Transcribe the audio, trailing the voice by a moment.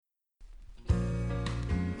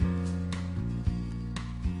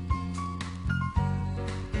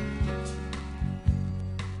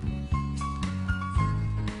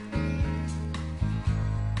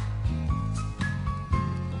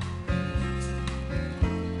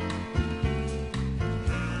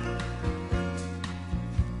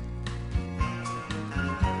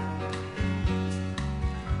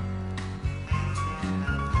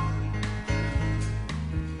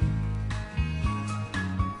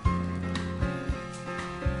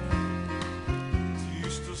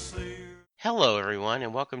Hello, everyone,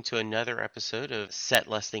 and welcome to another episode of Set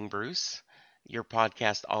Listing Bruce, your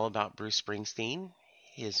podcast all about Bruce Springsteen,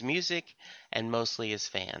 his music, and mostly his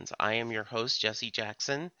fans. I am your host, Jesse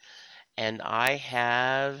Jackson, and I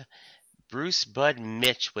have Bruce Bud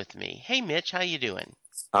Mitch with me. Hey, Mitch, how you doing?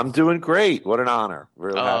 I'm doing great. What an honor.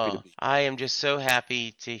 Real happy to Oh, be. I am just so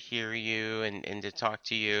happy to hear you and to talk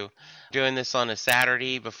to you. Doing this on a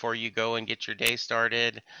Saturday before you go and get your day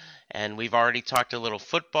started. And we've already talked a little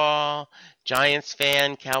football, Giants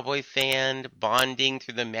fan, Cowboy fan, bonding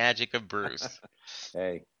through the magic of Bruce.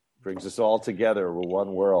 Hey, brings us all together. We're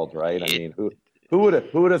one world, right? I It, mean, who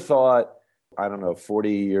would have thought? I don't know,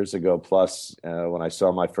 40 years ago plus, when I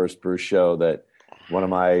saw my first Bruce show, that one of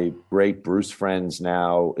my great Bruce friends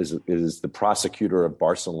now is the prosecutor of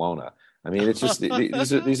Barcelona. I mean, it's just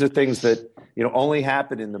these are things that only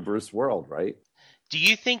happen in the Bruce world, right? do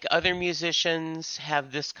you think other musicians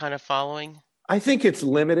have this kind of following? I think it's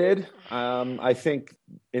limited. I think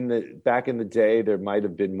back in the day there might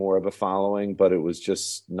have been more of a following, but it was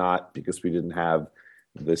just not because we didn't have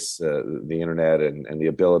the internet and the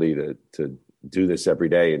ability to do this every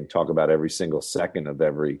day and talk about every single second of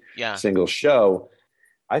every Yeah, single show.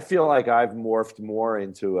 I feel like I've morphed more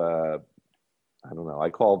into I don't know. I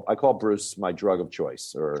call Bruce my drug of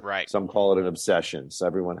choice, or right. some call it an obsession. So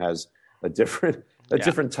everyone has a different a Yeah,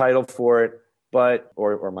 different title for it, but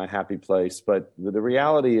or my happy place. But the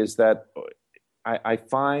reality is that I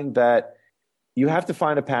find that you have to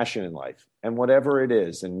find a passion in life, and whatever it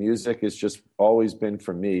is, and music has just always been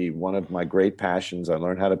for me one of my great passions. I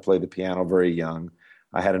learned how to play the piano very young.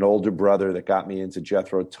 I had an older brother that got me into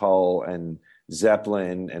Jethro Tull and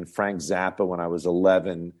Zeppelin and Frank Zappa when I was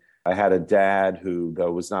 11. I had a dad who,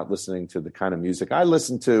 though was not listening to the kind of music I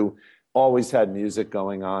listened to, always had music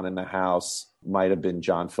going on in the house. Might have been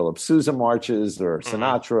John Philip Sousa marches or hmm,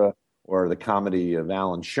 Sinatra or the comedy of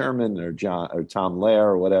Alan Sherman or John or Tom Lehrer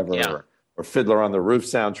or whatever, yeah, or Fiddler on the Roof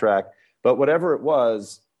soundtrack. But whatever it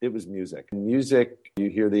was music. Music, you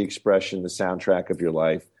hear the expression, the soundtrack of your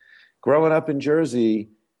life. Growing up in Jersey,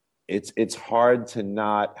 it's hard to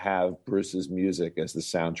not have Bruce's music as the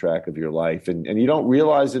soundtrack of your life. And you don't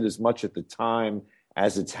realize it as much at the time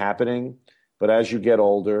as it's happening. But as you get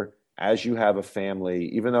older, as you have a family,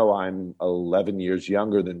 even though I'm 11 years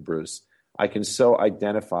younger than Bruce, I can so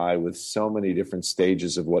identify with so many different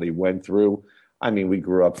stages of what he went through. I mean, we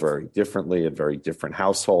grew up very differently, a very different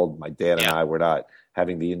household. My dad and yeah, I were not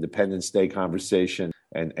having the Independence Day conversation.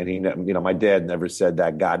 And he, my dad never said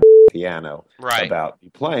that God piano right. about me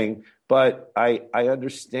playing, but I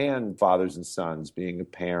understand fathers and sons being a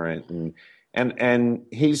parent, and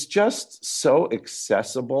he's just so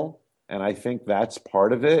accessible, and I think that's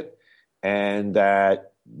part of it, and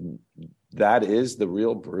that is the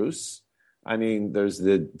real Bruce. I mean, there's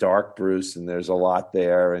the dark Bruce, and there's a lot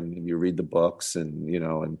there, and you read the books, and you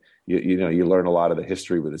learn a lot of the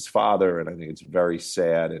history with his father, and I think it's very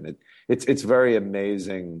sad, and it's very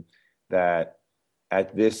amazing that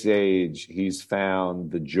at this age he's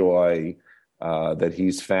found the joy that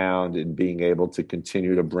he's found in being able to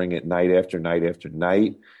continue to bring it night after night after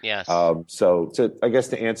night. Yes. I guess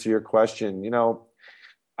to answer your question,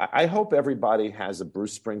 I hope everybody has a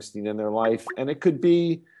Bruce Springsteen in their life, and it could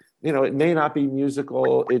be, it may not be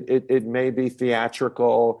musical, it may be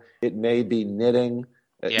theatrical, it may be knitting,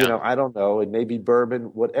 Yeah. I don't know, it may be bourbon,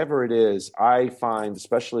 whatever it is. I find,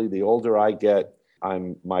 especially the older I get,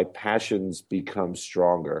 my passions become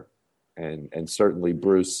stronger, and certainly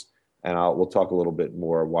Bruce, and we'll talk a little bit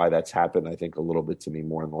more why that's happened. I think a little bit to me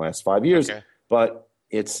more in the last 5 years, Okay. but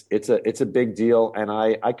it's a big deal, and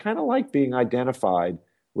I kind of like being identified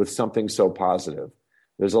with something so positive.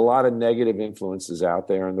 There's a lot of negative influences out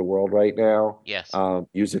there in the world right now, Yes.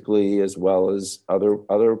 musically as well as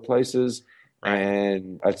other places, Right.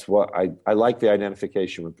 and that's what I like, the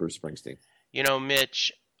identification with Bruce Springsteen.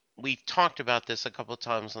 Mitch, we've talked about this a couple of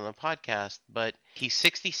times on the podcast, but he's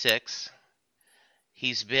 66.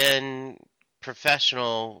 He's been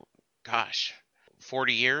professional, gosh,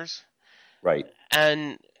 40 years. Right.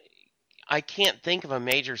 And I can't think of a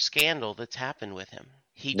major scandal that's happened with him.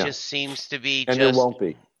 He No. just seems to be And there just, won't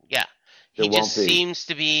be. yeah, There he just won't be. seems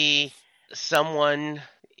to be someone,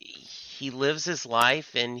 he lives his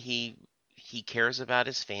life and he cares about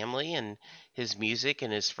his family and his music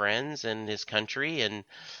and his friends and his country. And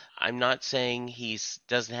I'm not saying he's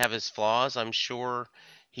doesn't have his flaws. I'm sure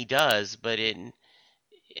he does, but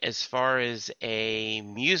as far as a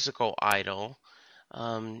musical idol,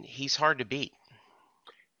 he's hard to beat.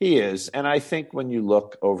 He is. And I think when you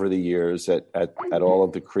look over the years at all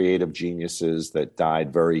of the creative geniuses that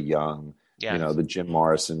died very young, Yes. the Jim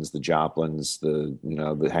Morrisons, the Joplins,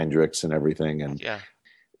 the Hendrix and everything. And Yeah.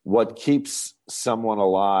 what keeps someone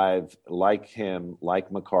alive like him, like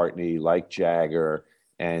McCartney, like Jagger,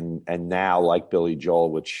 and now like Billy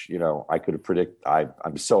Joel, which I could have predicted.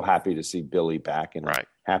 I'm so happy to see Billy back in a Right.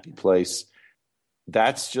 happy place.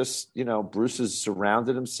 That's just Bruce has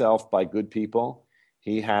surrounded himself by good people.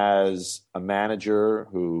 He has a manager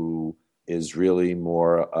who is really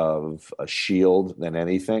more of a shield than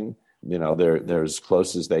anything. They're as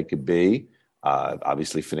close as they could be.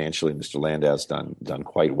 Obviously, financially, Mr. Landau's done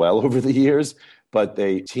quite well over the years, but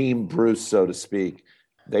they team Bruce, so to speak.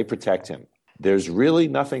 They protect him. There's really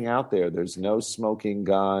nothing out there. There's no smoking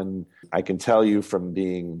gun. I can tell you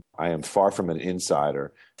I am far from an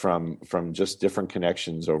insider, from just different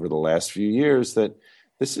connections over the last few years, that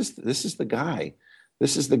this is the guy.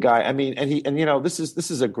 This is the guy. I mean, this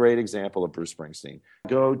is a great example of Bruce Springsteen. I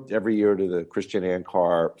go every year to the Christian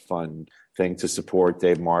Ancar Fund thing to support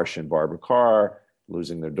Dave Marsh and Barbara Carr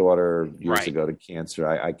losing their daughter years Right. ago to cancer.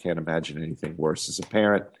 I can't imagine anything worse as a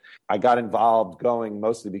parent. I got involved going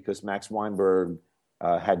mostly because Max Weinberg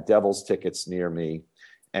had Devils tickets near me,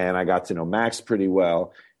 and I got to know Max pretty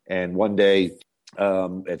well. And one day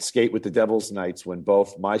at Skate with the Devils nights, when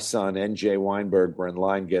both my son and Jay Weinberg were in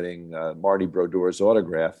line getting Marty Brodeur's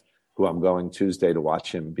autograph, who I'm going Tuesday to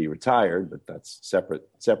watch him be retired, but that's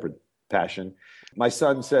separate passion. My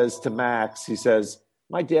son says to Max, he says,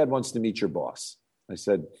 "My dad wants to meet your boss." I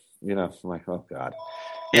said, I'm like, oh God.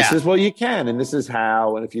 He Yeah. says, "Well, you can, and this is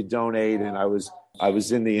how. And if you donate," and I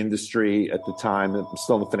was in the industry at the time, I'm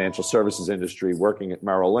still in the financial services industry, working at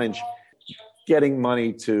Merrill Lynch. Getting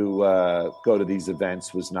money to go to these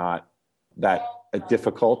events was not that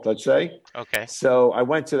difficult, let's say. Okay. So I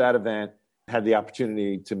went to that event, had the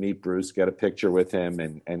opportunity to meet Bruce, get a picture with him,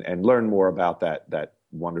 and learn more about that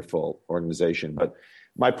wonderful organization. But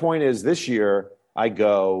my point is, this year I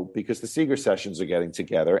go because the Seeger sessions are getting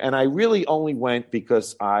together, and I really only went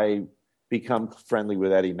because I become friendly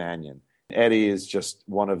with Eddie Mannion. Eddie is just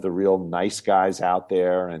one of the real nice guys out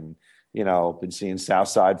there, and been seeing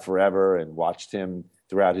Southside forever and watched him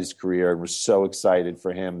throughout his career, and was so excited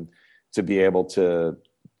for him to be able to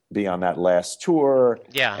be on that last tour,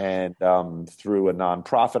 Yeah. and through a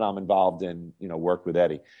nonprofit I'm involved in, work with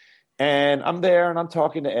Eddie. And I'm there and I'm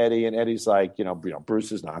talking to Eddie, and Eddie's like,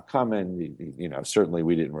 Bruce is not coming. Certainly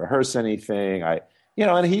we didn't rehearse anything.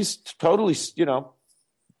 And he's totally,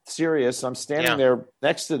 serious. I'm standing Yeah. there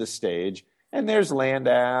next to the stage, and there's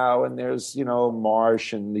Landau, and there's,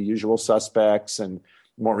 Marsh and the usual suspects, and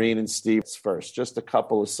Maureen and Steve first, just a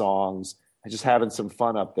couple of songs, and just having some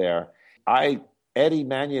fun up there. Eddie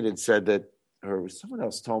Mannion had said that, or someone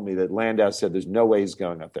else told me that Landau said there's no way he's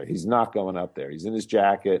going up there. He's not going up there. He's in his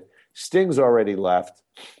jacket. Sting's already left.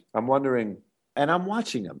 I'm wondering, and I'm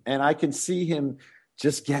watching him, and I can see him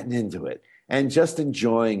just getting into it and just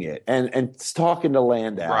enjoying it, and talking to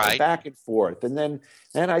Landau, Right. back and forth. And then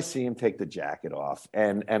I see him take the jacket off,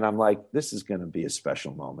 and I'm like, this is going to be a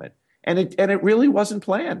special moment. And it really wasn't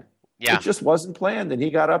planned. It Yeah. just wasn't planned. And he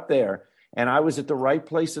got up there, and I was at the right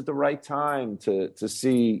place at the right time to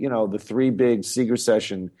see, the three big Seeger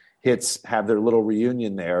session hits have their little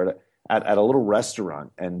reunion there at a little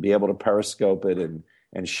restaurant, and be able to periscope it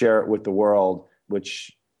and share it with the world,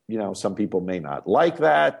 which, some people may not like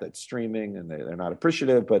that's streaming, and they're not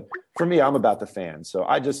appreciative. But for me, I'm about the fans. So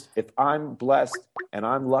if I'm blessed and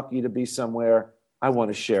I'm lucky to be somewhere, I want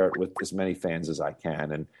to share it with as many fans as I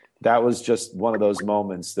can. And that was just one of those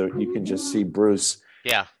moments that you can just see Bruce.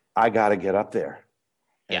 Yeah. I got to get up there.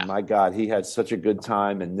 And Yeah. my God, he had such a good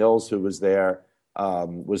time. And Nils, who was there,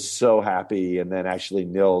 was so happy. And then actually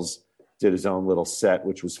Nils did his own little set,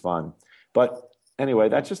 which was fun. But anyway,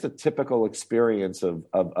 that's just a typical experience of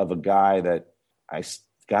a guy that I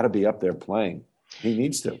got to be up there playing. He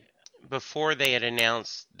needs to. Before they had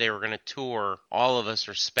announced they were going to tour, all of us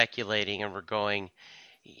were speculating and we're going,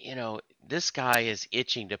 this guy is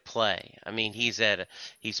itching to play. I mean, he's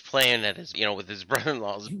playing at his, with his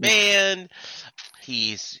brother-in-law's band.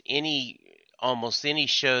 He's almost any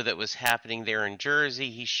show that was happening there in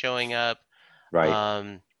Jersey, he's showing up.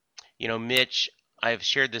 Right. Mitch, I've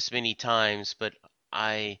shared this many times, but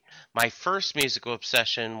my first musical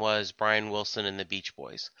obsession was Brian Wilson and the Beach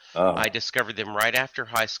Boys. I Oh, discovered them right after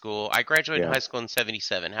high school. I graduated yeah. high school in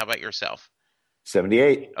 '77. How about yourself?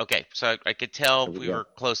 78. Okay, so I could tell There we we go. were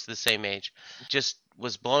close to the same age. Just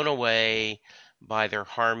was blown away by their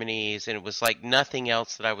harmonies, and it was like nothing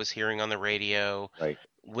else that I was hearing on the radio. Right.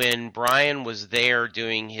 When Brian was there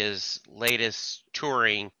doing his latest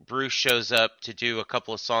touring, Bruce shows up to do a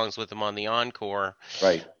couple of songs with him on the encore.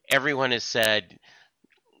 Right. Everyone has said,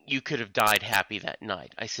 you could have died happy that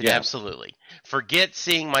night. I said, Yeah. absolutely. Forget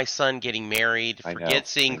seeing my son getting married. I know. Forget I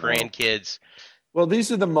seeing know. grandkids. Well,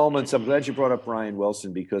 these are the moments. I'm glad you brought up Brian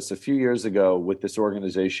Wilson because a few years ago, with this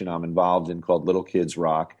organization I'm involved in called Little Kids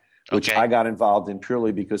Rock, which I Okay. got involved in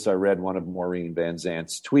purely because I read one of Maureen Van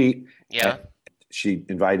Zant's tweet, and Yeah. she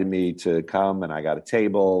invited me to come, and I got a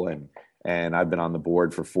table, and I've been on the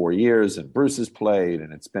board for 4 years, and Bruce has played,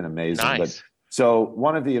 and it's been amazing. But Nice. so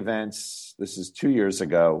one of the events, this is 2 years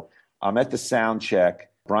ago, I'm at the sound check.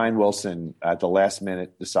 Brian Wilson at the last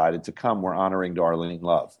minute decided to come. We're honoring Darlene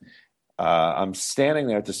Love. I'm standing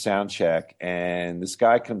there at the sound check, and this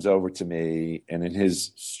guy comes over to me, and in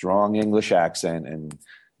his strong English accent, and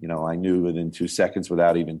I knew within 2 seconds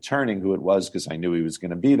without even turning who it was because I knew he was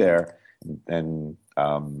going to be there, and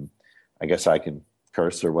I guess I can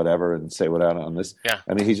curse or whatever and say what on this. Yeah.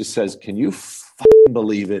 I mean, he just says, "Can you fucking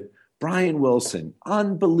believe it? Brian Wilson,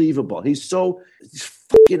 unbelievable. He's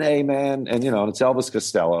fucking A, man." And it's Elvis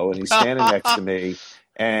Costello, and he's standing next to me.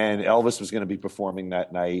 And Elvis was going to be performing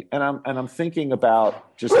that night, and I'm thinking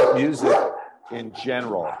about just music in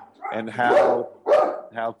general and how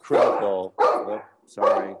critical. Oh,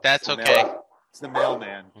 sorry, That's okay. It's the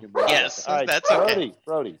mailman. Yes, All right, that's okay.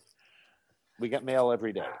 Brody, we get mail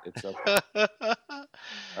every day. It's okay.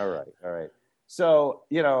 All right. So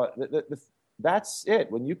that's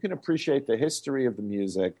it. When you can appreciate the history of the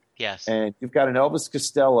music, Yes. and you've got an Elvis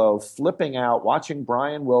Costello flipping out, watching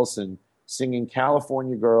Brian Wilson singing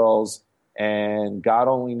California Girls and God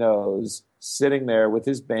Only Knows, sitting there with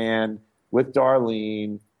his band, with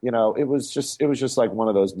Darlene. It was just like one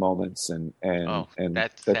of those moments, and Oh, and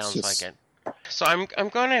that that's sounds like just it. So I'm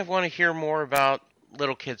going to want to hear more about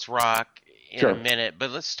Little Kids Rock in a sure. minute,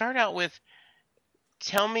 but let's start out with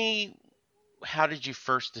tell me, how did you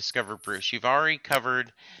first discover Bruce? You've already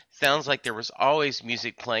covered, sounds like there was always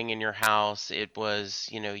music playing in your house. It was,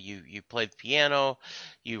 you played the piano,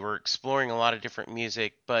 you were exploring a lot of different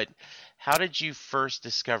music, but how did you first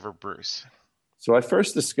discover Bruce? So I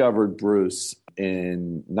first discovered Bruce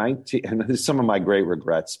in 19, and this is some of my great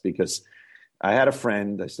regrets because I had a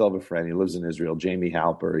friend, I still have a friend, he lives in Israel, Jamie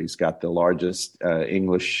Halper. He's got the largest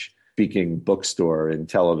English speaking bookstore in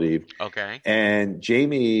Tel Aviv. Okay. And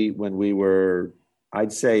Jamie, when we were,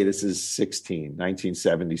 I'd say this is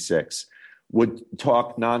 1976, would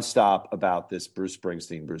talk nonstop about this Bruce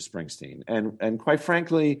Springsteen. And quite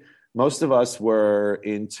frankly, most of us were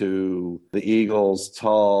into the Eagles,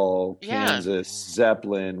 Tull, Yeah. Kansas,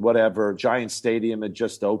 Zeppelin, whatever. Giant Stadium had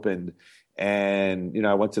just opened. And,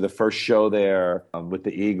 I went to the first show there with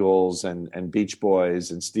the Eagles and Beach Boys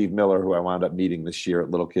and Steve Miller, who I wound up meeting this year at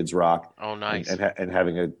Little Kids Rock, Oh, and, nice. and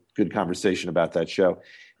having a good conversation about that show.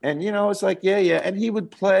 And, it's like, yeah. And he would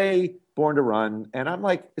play Born to Run. And I'm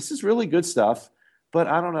like, this is really good stuff. But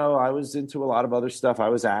I don't know. I was into a lot of other stuff. I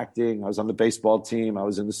was acting. I was on the baseball team. I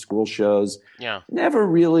was in the school shows. Yeah. Never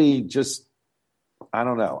really just, I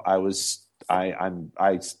don't know.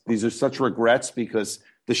 These are such regrets because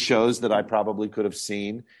the shows that I probably could have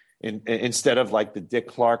seen instead of like the Dick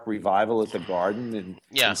Clark revival at the Garden in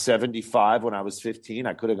Yeah. 75 when I was 15,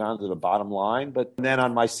 I could have gone to the Bottom Line. But then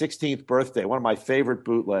on my 16th birthday, one of my favorite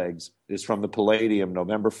bootlegs is from the Palladium,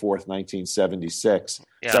 November 4th, 1976.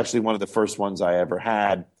 It's Yeah. actually one of the first ones I ever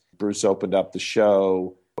had. Bruce opened up the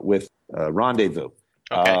show with Rendezvous.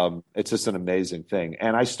 Okay. It's just an amazing thing.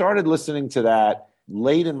 And I started listening to that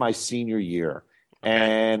late in my senior year. Okay.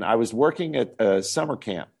 And I was working at a summer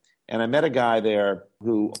camp, and I met a guy there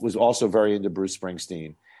who was also very into Bruce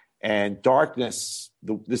Springsteen. And Darkness,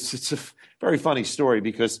 it's a very funny story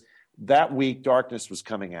because that week Darkness was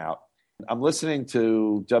coming out. I'm listening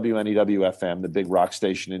to WNEW FM, the big rock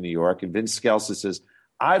station in New York, and Vince Scelsa says,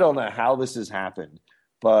 I don't know how this has happened,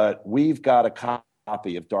 but we've got a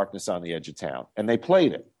copy of Darkness on the Edge of Town. And they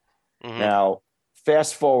played it. Hmm. Now,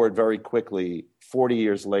 fast forward very quickly, 40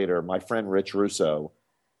 years later, my friend Rich Russo,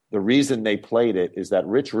 the reason they played it is that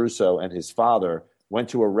Rich Russo and his father went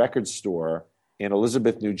to a record store in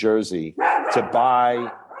Elizabeth, New Jersey to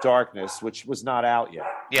buy Darkness, which was not out yet.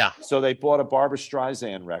 Yeah. So they bought a Barbra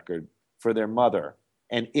Streisand record for their mother,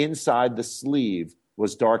 and inside the sleeve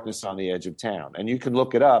was Darkness on the Edge of Town. And you can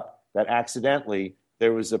look it up that accidentally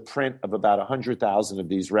there was a print of about 100,000 of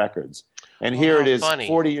these records. And Oh, here how it is, funny.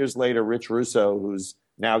 40 years later, Rich Russo, who's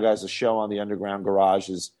now has a show on the Underground Garage,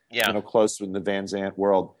 is Yeah. close in the Van Zant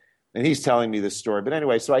world. And he's telling me this story. But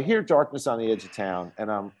anyway, so I hear Darkness on the Edge of Town, and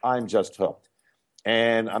I'm just hooked.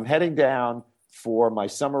 And I'm heading down for my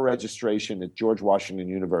summer registration at George Washington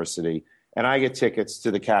University, and I get tickets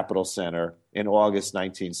to the Capitol Center in August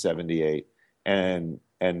 1978. And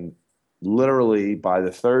literally by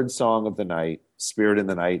the third song of the night, Spirit in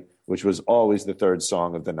the Night, which was always the third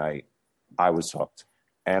song of the night, I was hooked.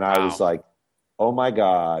 And I was Wow. like, Oh my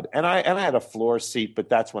God. And I had a floor seat, but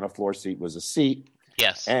that's when a floor seat was a seat.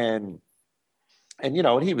 Yes. And and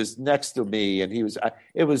he was next to me, and it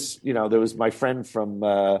was, there was my friend from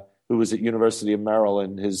who was at University of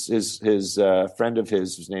Maryland. His friend of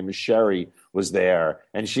his, whose name is Sherry, was there,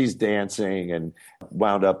 and she's dancing, and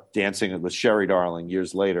wound up dancing with Sherry Darling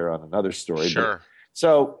years later on another story. But Sure.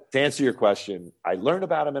 so to answer your question, I learned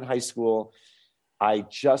about him in high school. I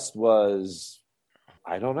just was.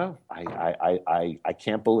 I don't know. I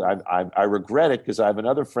can't believe. I regret it, because I have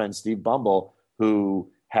another friend, Steve Bumble,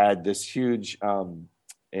 who had this huge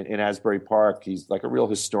in Asbury Park. He's like a real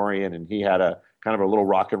historian, and he had a kind of a little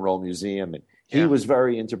rock and roll museum, and he Yeah. was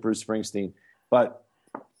very into Bruce Springsteen. But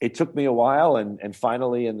it took me a while, and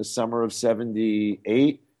finally in the summer of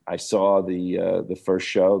 '78, I saw the first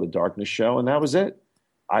show, the Darkness show, and that was it.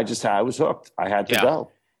 I was hooked. I had to Yeah.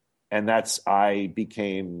 go, and I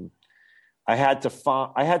had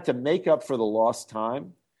to make up for the lost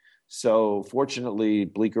time. So fortunately,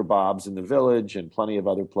 Bleecker Bob's in the Village and plenty of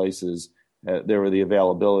other places, there were the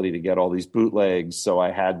availability to get all these bootlegs. So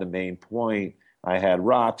I had the Main Point, I had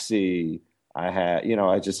Roxy,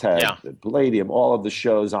 I just had Yeah. Palladium, all of the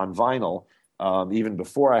shows on vinyl, even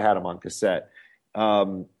before I had them on cassette.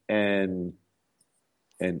 And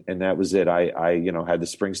that was it. I had the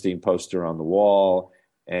Springsteen poster on the wall,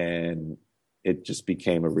 and it just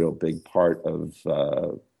became a real big part of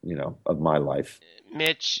my life.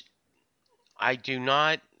 Mitch, I do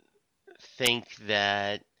not think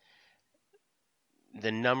that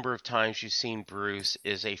the number of times you've seen Bruce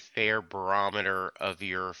is a fair barometer of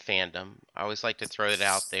your fandom. I always like to throw it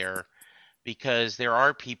out there because there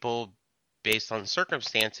are people based on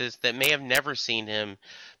circumstances that may have never seen him,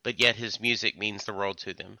 but yet his music means the world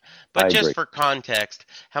to them. But I just agree. for context,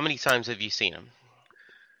 how many times have you seen him?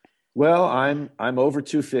 Well, I'm over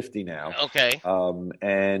 250 now. Okay.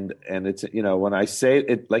 And it's, when I say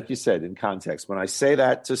it, like you said, in context, when I say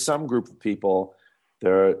that to some group of people,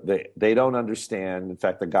 they don't understand. In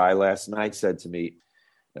fact, the guy last night said to me,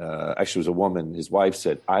 actually it was a woman, his wife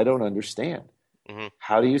said, "I don't understand. Hmm.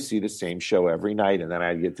 How do you see the same show every night?" And then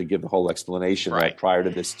I get to give the whole explanation that Right. prior to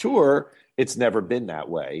this tour, it's never been that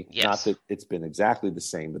way. Not Yes. that it's been exactly the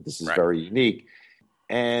same, but this is Right. very unique.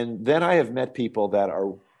 And then I have met people that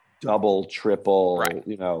are double, Right. triple,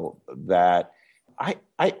 that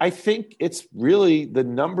I think it's really the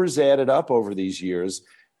numbers added up over these years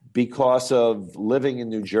because of living in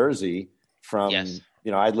New Jersey Yes. from,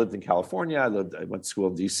 I lived in California, I went to school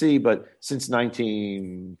in DC, but since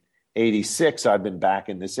 1986, I've been back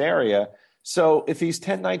in this area. So if he's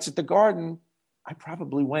 10 nights at the Garden, I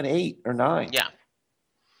probably went 8 or 9. Yeah.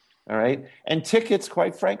 All right. And tickets,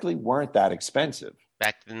 quite frankly, weren't that expensive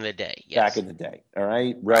Back in the day. back Yes. in the day, all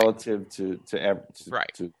right, Right. relative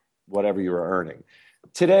Right. to whatever you were earning.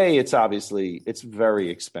 Today, it's very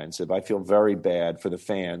expensive. I feel very bad for the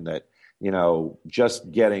fan that,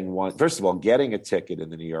 just getting one. First of all, getting a ticket in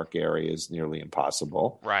the New York area is nearly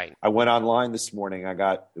impossible. Right. I went online this morning.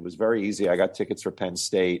 It was very easy. I got tickets for Penn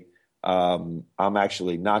State. I'm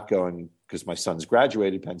actually not going because my son's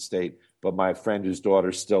graduated Penn State, but my friend whose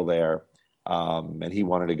daughter's still there, and he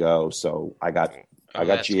wanted to go, so I Oh, got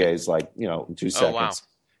that's good. GAs like, in two Oh, wow. seconds.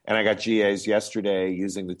 And I got GAs yesterday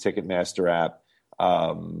using the Ticketmaster app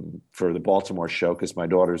for the Baltimore show because my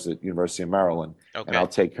daughter's at University of Maryland, and Okay. I'll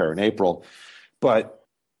take her in April. But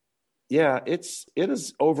yeah, it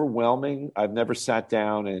is overwhelming. I've never sat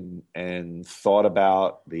down and thought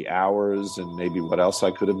about the hours and maybe what else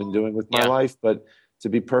I could have been doing with my Yeah. life. But to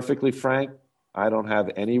be perfectly frank, I don't have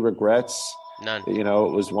any regrets. None. It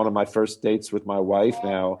was one of my first dates with my wife.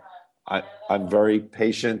 Now, I'm very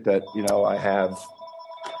patient that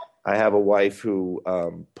I have a wife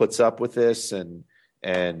who puts up with this, and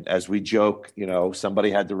as we joke,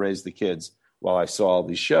 somebody had to raise the kids while I saw all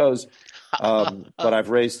these shows. But I've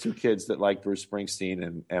raised two kids that like Bruce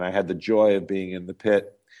Springsteen, and I had the joy of being in the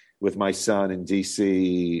pit with my son in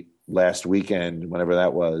DC last weekend, whenever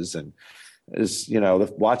that was, and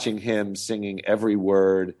watching him singing every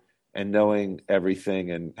word and knowing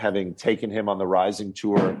everything, and having taken him on the Rising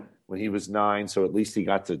tour when he was 9, so at least he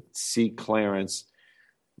got to see Clarence.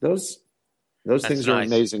 Those That's things are nice.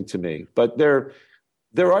 amazing to me. But there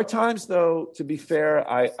are times, though, to be fair,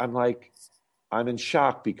 I'm in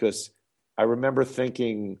shock because I remember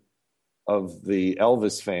thinking of the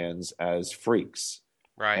Elvis fans as freaks.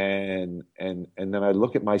 Right. And then I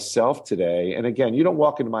look at myself today, and again, you don't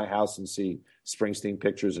walk into my house and see Springsteen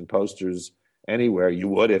pictures and posters anywhere. You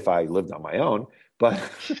would if I lived on my own, but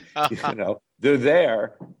they're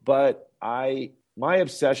there. But my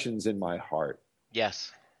obsession's in my heart.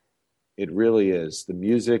 Yes. It really is. The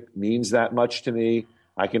music means that much to me.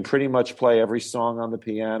 I can pretty much play every song on the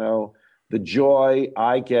piano. The joy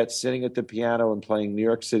I get sitting at the piano and playing New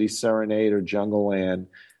York City Serenade or Jungle Land.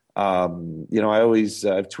 I've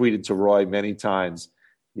tweeted to Roy many times.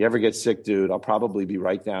 You ever get sick, dude? I'll probably be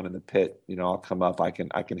right down in the pit. I'll come up. I can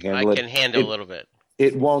I handle it. can handle a It little bit.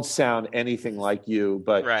 it won't sound anything like you,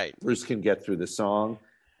 but Right. Bruce can get through the song.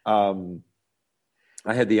 Um,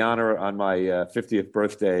 I had the honor on my 50th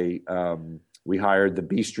birthday. We hired the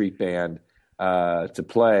B Street Band to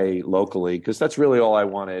play locally because that's really all I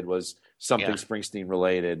wanted was something Yeah. Springsteen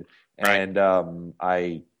related. Right. And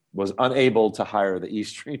I was unable to hire the E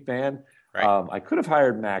Street Band. Right. I could have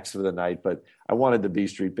hired Max for the night, but I wanted the B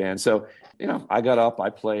Street Band. So, I got up, I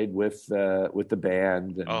played with the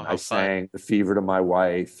band, Oh, and I how fun. sang "The Fever" to my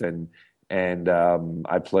wife, and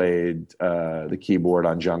I played the keyboard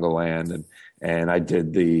on Jungle Land, and I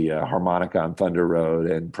did the harmonica on Thunder Road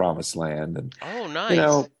and Promised Land, and Oh, you nice.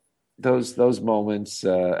 know those moments,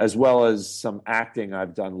 as well as some acting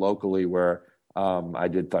I've done locally where I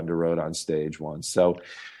did Thunder Road on stage once. So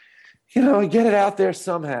get it out there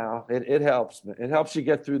somehow. It helps. It helps you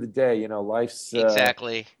get through the day.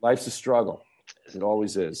 Exactly. Life's a struggle. It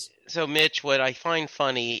always is. So, Mitch, what I find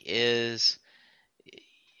funny is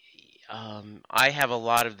I have a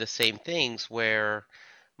lot of the same things where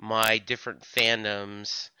my different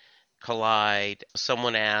fandoms collide.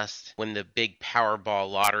 Someone asked when the big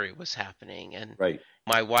Powerball lottery was happening, and Right.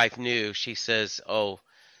 my wife knew. She says, "Oh,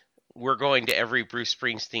 we're going to every Bruce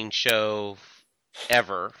Springsteen show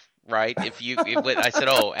ever." Right? I said,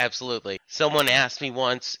 "Oh, absolutely." Someone asked me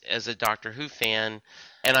once as a Doctor Who fan,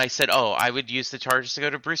 and I said, "Oh, I would use the charges to go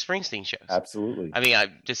to Bruce Springsteen shows." Absolutely. I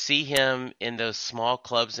mean, to see him in those small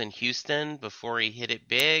clubs in Houston before he hit it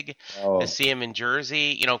big, to Oh, see him in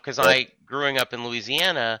Jersey, because yep. I growing up in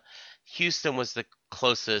Louisiana, Houston was the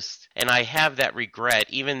closest, and I have that regret,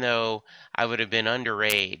 even though I would have been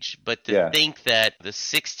underage. But to Yeah. think that the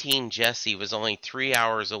 16 Jesse was only 3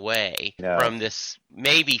 hours away No. from this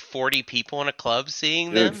maybe 40 people in a club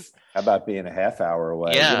seeing Dude, them. how about being a half hour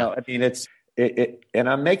away? Yeah, I mean, and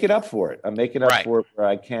I'm making up for it. I'm making up right. for it where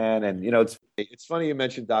I can. And it's funny you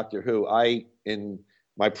mentioned Doctor Who. In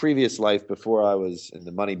my previous life, before I was in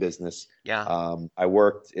the money business, Yeah, I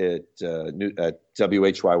worked at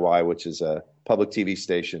WHYY, which is a public TV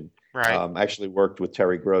station. right. I actually worked with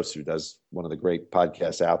Terry Gross, who does one of the great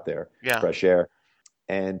podcasts out there, Yeah, Fresh Air.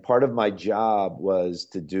 And part of my job was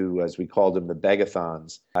to do, as we called them, the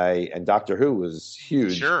begathons. And Doctor Who was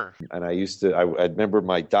huge. sure. And I remember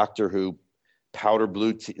my Doctor Who powder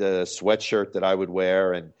blue sweatshirt that I would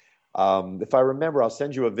wear. And if I remember, I'll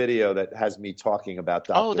send you a video that has me talking about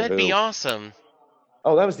Oh, Doctor that'd be Who. awesome.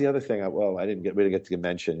 Oh, that was the other thing. I didn't get really get to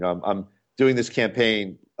mention. I'm doing this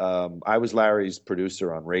campaign. I was Larry's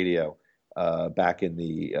producer on radio back in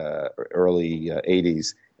the early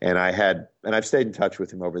 '80s, and I've stayed in touch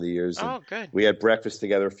with him over the years. And Oh, good. we had breakfast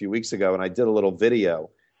together a few weeks ago, and I did a little video.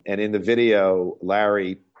 And in the video,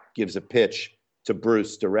 Larry gives a pitch to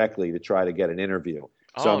Bruce directly to try to get an interview.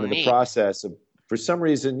 So Oh, I'm in the neat. process of, for some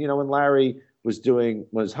reason, when Larry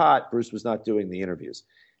was hot, Bruce was not doing the interviews.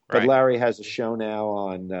 But Right. Larry has a show now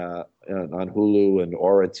on Hulu and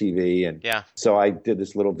Aura TV, and Yeah. so I did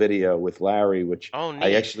this little video with Larry, which Oh, I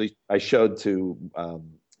neat. actually I showed to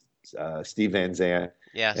Steve Van Zandt, and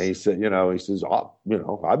Yes. he said, he says, oh,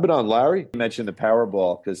 I've been on Larry. He mentioned the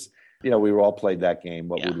Powerball because we were all played that game.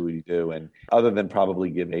 What Yeah. would we do? And other than probably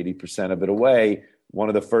give 80% of it away, one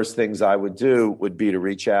of the first things I would do would be to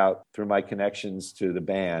reach out through my connections to the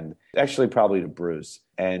band, actually probably to Bruce,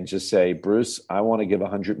 and just say, Bruce, I want to give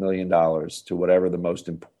 $100 million to whatever the most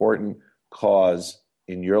important cause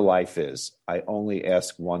in your life is. I only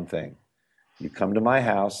ask one thing. You come to my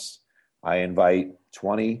house, I invite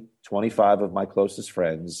 20, 25 of my closest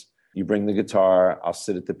friends. You bring the guitar, I'll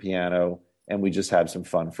sit at the piano, and we just have some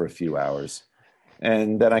fun for a few hours.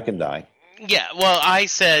 And then I can die. Yeah. Well, I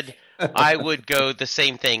said I would go the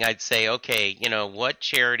same thing. I'd say, okay, what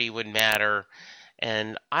charity would matter?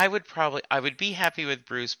 And I would be happy with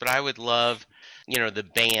Bruce, but I would love, the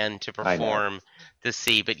band to I know. perform to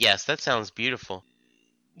see. But yes, that sounds beautiful.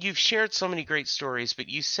 You've shared so many great stories, but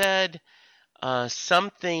you said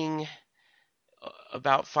something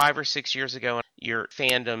about 5 or 6 years ago, your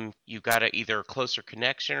fandom, you got either a closer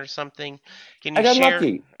connection or something. Can I you got share?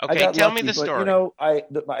 lucky. I Okay, got tell me lucky, the but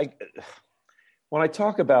story. when I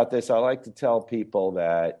talk about this, I like to tell people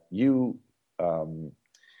that um,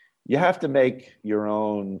 you have to make your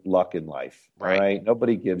own luck in life. All Right. right.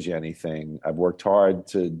 Nobody gives you anything. I've worked hard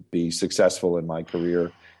to be successful in my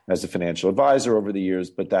career as a financial advisor over the years,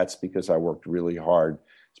 but that's because I worked really hard,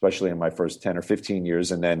 especially in my first 10 or 15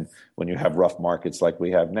 years. And then when you have rough markets like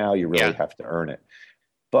we have now, you really Yeah. have to earn it.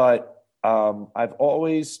 But I've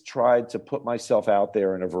always tried to put myself out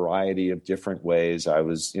there in a variety of different ways. I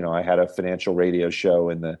had a financial radio show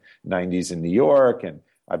in the 90s in New York, and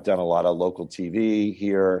I've done a lot of local TV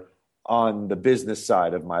here on the business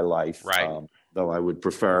side of my life, Right. though I would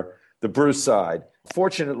prefer the Bruce side.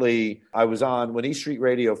 Fortunately, I was on when E Street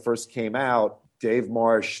Radio first came out. Dave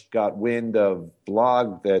Marsh got wind of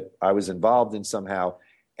blog that I was involved in somehow,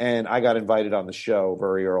 and I got invited on the show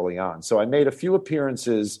very early on. So I made a few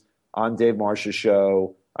appearances on Dave Marsh's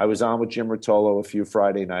show. I was on with Jim Rotolo a few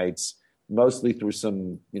Friday nights, mostly through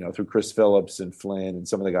through Chris Phillips and Flynn and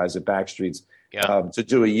some of the guys at Backstreets, Yeah. to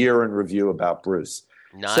do a year in review about Bruce.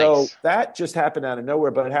 So Nice. that just happened out of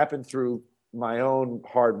nowhere, but it happened through my own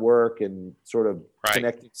hard work and sort of Right.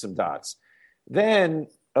 connecting some dots. Then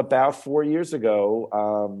about 4 years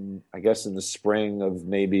ago, I guess in the spring of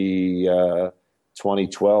maybe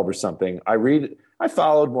 2012 or something, I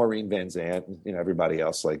followed Maureen Van Zant and everybody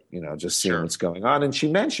else, just seeing Sure. what's going on. And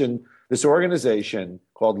she mentioned this organization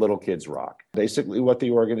called Little Kids Rock. Basically, what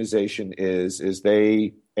the organization is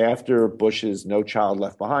they, after Bush's No Child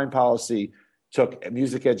Left Behind policy, took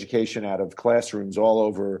music education out of classrooms all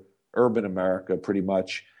over urban America, pretty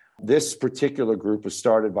much. This particular group was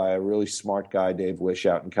started by a really smart guy, Dave Wish,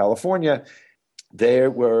 out in California. They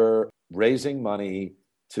were raising money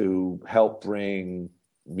to help bring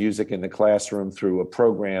music in the classroom through a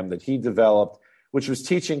program that he developed, which was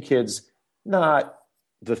teaching kids not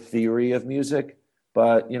the theory of music,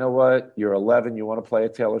 but you know what? You're 11, you want to play a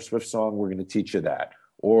Taylor Swift song, we're going to teach you that.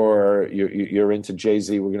 Or you're into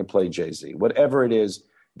Jay-Z, we're going to play Jay-Z. Whatever it is,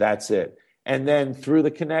 that's it. And then through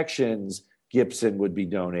the connections, Gibson would be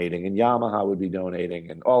donating and Yamaha would be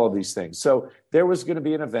donating and all of these things. So there was going to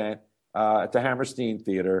be an event at the Hammerstein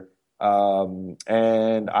Theater.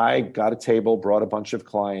 And I got a table, brought a bunch of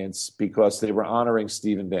clients because they were honoring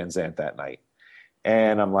Steven Van Zandt that night.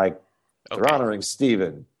 And I'm like, they're Okay. honoring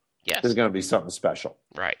Steven. Yes. There's going to be something special.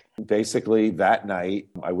 Right. Basically, that night,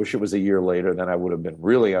 I wish it was a year later, then I would have been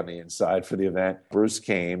really on the inside for the event. Bruce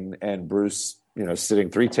came, and Bruce, sitting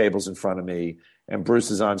 3 tables in front of me, and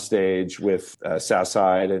Bruce is on stage with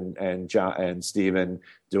Southside and John and Steven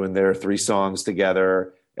doing their 3 songs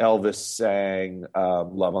together. Elvis sang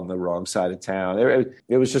Love on the Wrong Side of Town.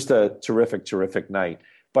 It was just a terrific, terrific night.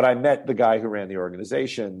 But I met the guy who ran the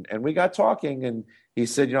organization, and we got talking, and he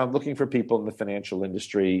said, I'm looking for people in the financial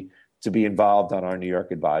industry to be involved on our New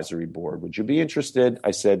York advisory board. Would you be interested?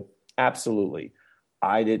 I said, absolutely.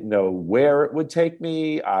 I didn't know where it would take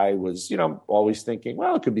me. I was, always thinking,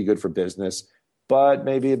 well, it could be good for business, but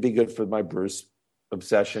maybe it'd be good for my Bruce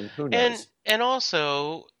obsession. Who knows? And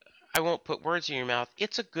also, I won't put words in your mouth.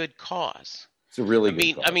 It's a good cause. It's a really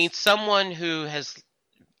good cause. I mean, someone who has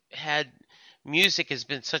had music has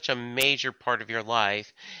been such a major part of your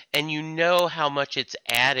life, and how much it's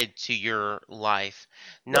added to your life,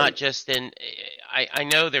 not Right. just in. I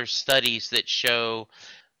know there's studies that show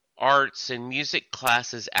arts and music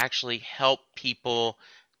classes actually help people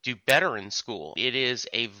do better in school. It is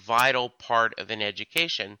a vital part of an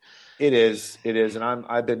education. It is, and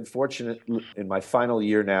I've been fortunate in my final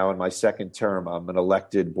year now, in my second term. I'm an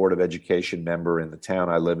elected Board of Education member in the town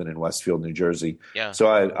I live in Westfield, New Jersey. Yeah. So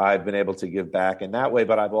I've been able to give back in that way,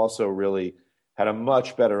 but I've also really had a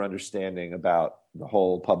much better understanding about the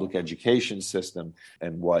whole public education system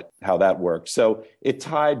and how that works. So it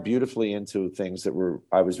tied beautifully into things that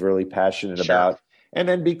I was really passionate Sure. about. And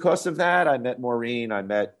then because of that, I met Maureen. I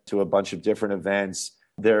met to a bunch of different events.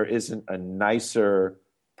 There isn't a nicer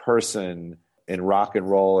person in rock and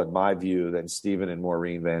roll, in my view, than Steven and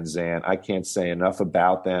Maureen Van Zandt. I can't say enough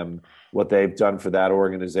about them, what they've done for that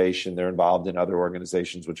organization. They're involved in other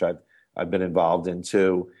organizations, which I've been involved in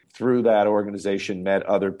too. Through that organization, met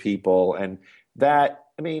other people. And that,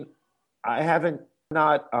 I haven't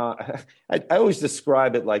not, I always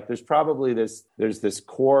describe it like there's this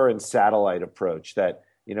core and satellite approach that,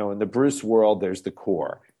 in the Bruce world, there's the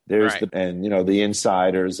core. There's Right. the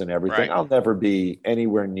insiders and everything. Right. I'll never be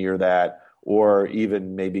anywhere near that or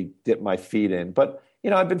even maybe dip my feet in. But,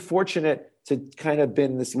 I've been fortunate to kind of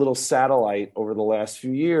been this little satellite over the last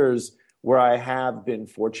few years where I have been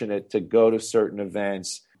fortunate to go to certain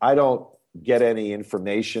events. I don't get any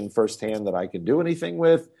information firsthand that I can do anything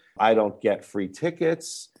with. I don't get free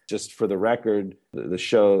tickets. Just for the record, the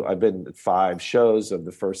show, I've been at 5 shows of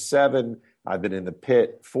the first 7. I've been in the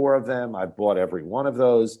pit 4 of them. I've bought every one of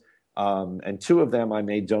those. And 2 of them, I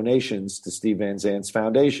made donations to Steve Van Zandt's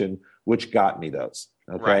foundation, which got me those.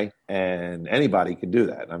 Okay. Right. And anybody can do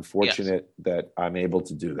that. I'm fortunate that I'm able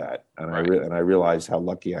to do that. And Right. I realize how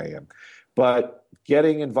lucky I am. But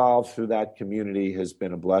getting involved through that community has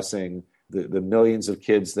been a blessing. The millions of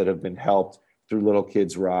kids that have been helped through Little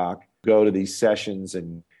Kids Rock, go to these sessions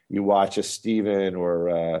and you watch a Steven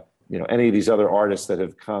or any of these other artists that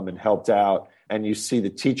have come and helped out, and you see the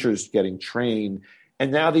teachers getting trained, and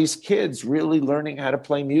now these kids really learning how to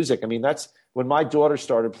play music. I mean, that's when my daughter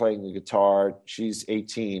started playing the guitar. She's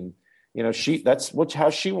 18. How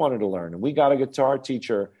she wanted to learn, and we got a guitar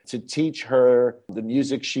teacher to teach her the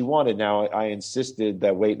music she wanted. Now, I insisted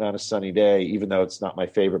that "Waiting on a Sunny Day," even though it's not my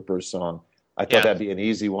favorite Bruce song, I thought Yeah. that'd be an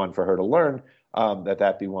easy one for her to learn.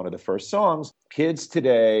 That be one of the first songs. Kids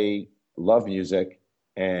today love music,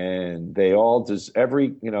 and they all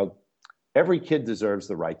every kid deserves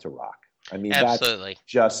the right to rock. I mean, that's Absolutely.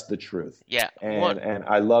 just the truth. Yeah. And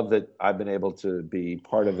I love that I've been able to be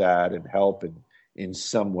part of that and help in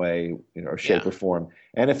some way, or shape Yeah. or form.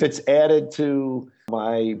 And if it's added to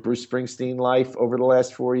my Bruce Springsteen life over the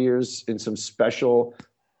last 4 years in some special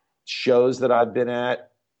shows that I've been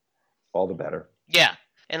at, all the better. Yeah.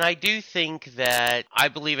 And I do think that I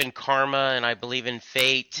believe in karma and I believe in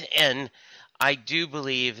fate. And I do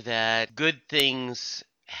believe that good things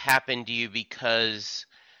happen to you because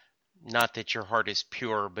not that your heart is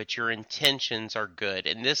pure, but your intentions are good.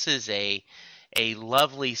 And this is a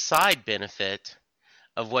lovely side benefit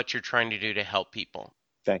of what you're trying to do to help people.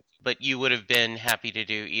 Thank But you would have been happy to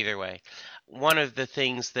do either way. One of the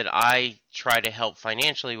things that I try to help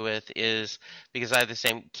financially with is because I have the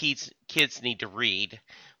same kids need to read,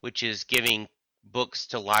 which is giving books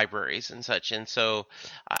to libraries and such. And so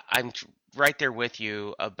I'm right there with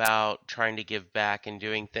you about trying to give back and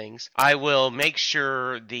doing things. I will make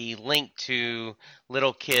sure the link to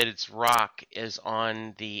Little Kids Rock is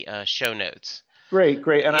on the show notes. Great,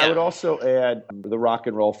 great. And I Yeah. would also add the Rock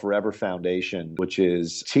and Roll Forever Foundation, which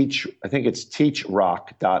is I think it's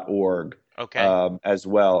teachrock.org Okay. as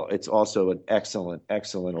well. It's also an excellent,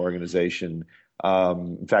 excellent organization.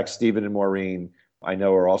 In fact, Stephen and Maureen, I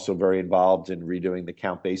know, are also very involved in redoing the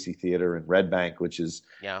Count Basie Theater in Red Bank, which is,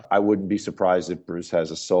 Yeah. I wouldn't be surprised if Bruce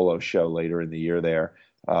has a solo show later in the year there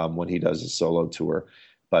when he does his solo tour.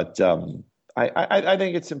 But I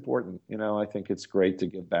think it's important. I think it's great to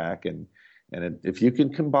give back, and if you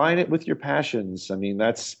can combine it with your passions, I mean,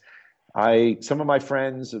 some of my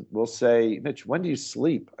friends will say, Mitch, when do you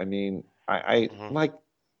sleep? I mean, Mhm. like,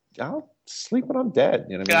 I'll sleep when I'm dead.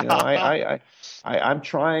 You know what I mean? I'm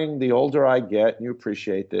trying, the older I get, and you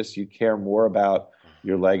appreciate this, you care more about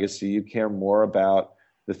your legacy. You care more about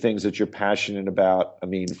the things that you're passionate about. I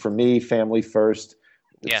mean, for me, family first.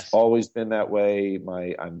 It's Yes. always been that way.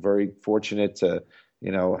 I'm very fortunate to,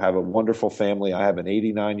 have a wonderful family. I have an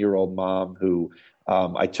 89-year-old mom who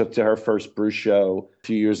I took to her first Bruce show a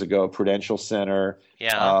few years ago, Prudential Center.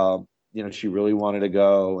 Yeah. Um, she really wanted to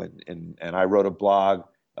go, and I wrote a blog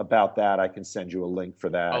about that. I can send you a link for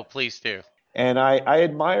Oh, that. please do. And I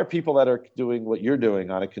admire people that are doing what you're doing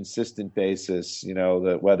on a consistent basis.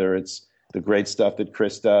 That whether it's the great stuff that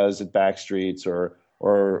Chris does at Backstreets or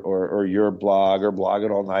your blog or Blog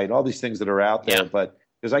It All Night, all these things that are out there. Yeah. But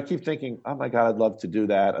because I keep thinking, oh my God, I'd love to do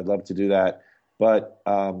that. I'd love to do that. But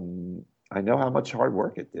I know how much hard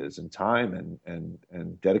work it is, and time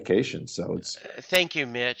and dedication. So Thank you,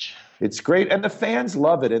 Mitch. it's great, and the fans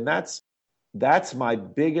love it, and that's my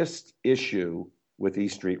biggest issue with E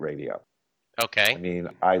Street Radio. I Okay. mean,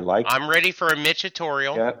 I like I'm ready for a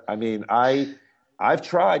Mitchatorial. yeah. I mean, I've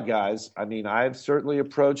tried, guys. I mean, I've certainly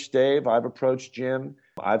approached Dave. I've approached Jim.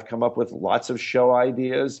 I've come up with lots of show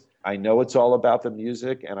ideas. I know it's all about the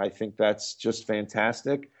music, and I think that's just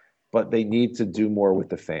fantastic. But they need to do more with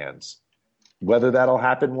the fans. Whether that'll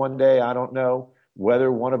happen one day, I don't know.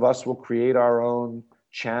 Whether one of us will create our own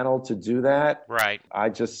channel to do that, Right.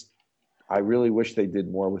 I really wish they did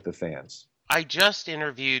more with the fans. I just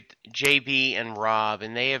interviewed JB and Rob,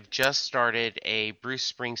 and they have just started a Bruce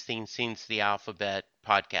Springsteen Sings the Alphabet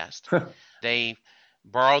podcast. They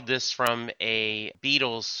borrowed this from a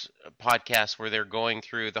Beatles podcast where they're going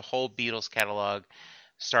through the whole Beatles catalog,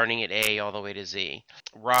 starting at A all the way to Z.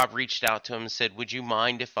 Rob reached out to him and said, "Would you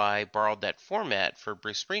mind if I borrowed that format for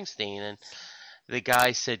Bruce Springsteen?" And the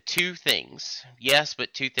guy said two things. Yes,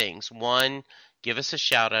 but two things. One, give us a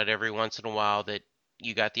shout out every once in a while that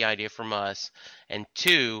you got the idea from us. And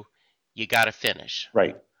two, you got to finish.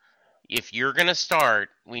 Right. If you're going to start,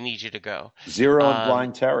 we need you to go. Zero and Um,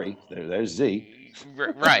 Blind Terry. There's Z.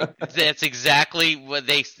 right. That's exactly what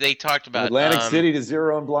they talked From about. Atlantic City to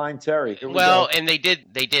Zero and Blind Terry. Here we Well, go. and they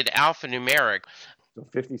did alphanumeric. So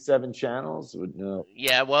 57 channels? No.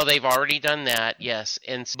 Yeah, well, they've already done that. Yes.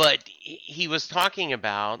 But he was talking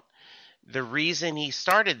about the reason he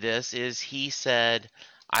started this is he said,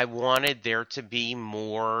 I wanted there to be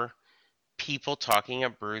more people talking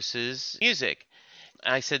about Bruce's music.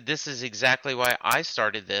 I said, this is exactly why I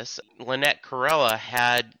started this. Lynette Corella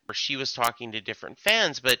she was talking to different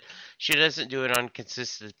fans, but she doesn't do it on a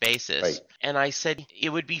consistent basis. Right. And I said, it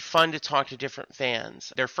would be fun to talk to different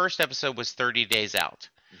fans. Their first episode was 30 Days Out.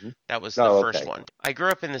 Hmm. That was the Oh, first okay. one. I grew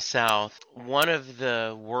up in the South. One of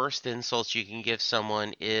the worst insults you can give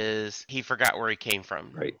someone is he forgot where he came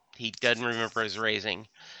from. Right. He doesn't remember his raising.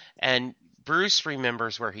 And Bruce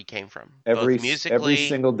remembers where he came from, both Every musically.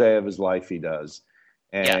 single day of his life he does.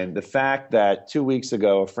 Yeah, And the fact that 2 weeks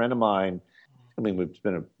ago, a friend of mine, I mean, it's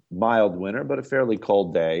been a mild winter, but a fairly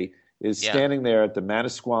cold day, is yeah, standing there at the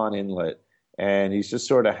Manasquan Inlet, and he's just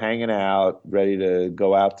sort of hanging out, ready to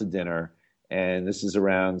go out to dinner. And this is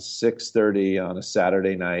around 6:30 on a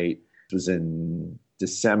Saturday night. It was in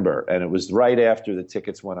December, and it was right after the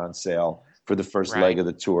tickets went on sale for the first leg right. of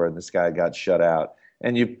the tour, and this guy got shut out.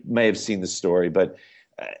 And you may have seen the story, but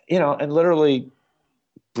and literally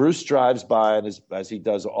Bruce drives by, and as he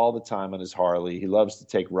does all the time on his Harley, he loves to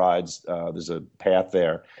take rides. There's a path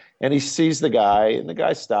there, and he sees the guy, and the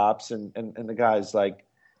guy stops, and the guy's like,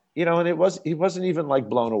 and he wasn't even like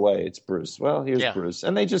blown away. It's Bruce. Well, here's Yeah, Bruce,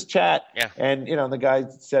 and they just chat, yeah, and the guy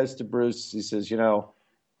says to Bruce, he says,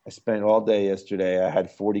 I spent all day yesterday. I had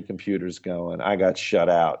 40 computers going. I got shut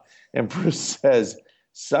out, and Bruce says,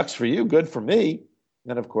 "Sucks for you, good for me."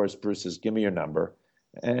 And of course, Bruce says, "Give me your number."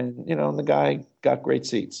 And the guy got great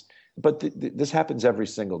seats. But this happens every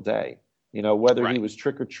single day. Whether he right. was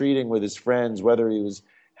trick or treating with his friends, whether he was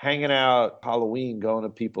hanging out Halloween, going to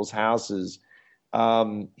people's houses,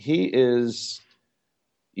 he is,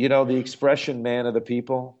 the expression man of the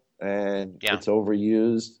people, and Yeah, it's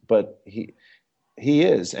overused, but he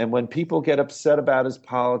is. And when people get upset about his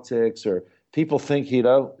politics, or people think he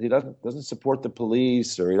doesn't support the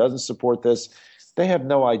police, or he doesn't support this, they have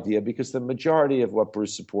no idea, because the majority of what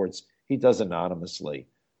Bruce supports, he does anonymously.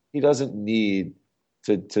 He doesn't need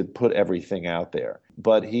to put everything out there.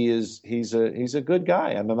 But he's a good guy.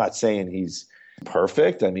 I'm not saying he's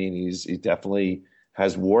perfect. I mean, he definitely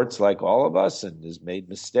has warts like all of us, and has made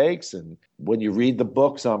mistakes. And when you read the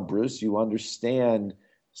books on Bruce, you understand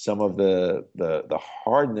some of the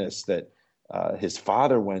hardness that his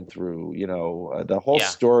father went through. The whole yeah.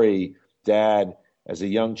 story, dad as a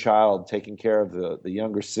young child taking care of the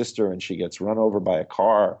younger sister, and she gets run over by a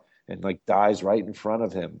car and like dies right in front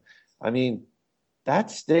of him. I mean,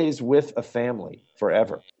 that stays with a family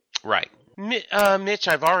forever. Right. Mitch,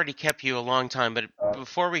 I've already kept you a long time, but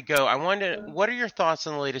before we go, what are your thoughts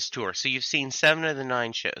on the latest tour? So you've seen 7 of the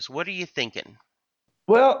 9 shows. What are you thinking?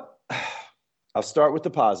 Well, I'll start with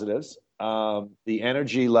the positives. The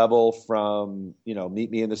energy level from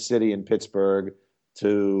Meet Me in the City in Pittsburgh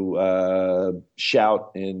to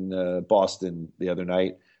Shout in Boston the other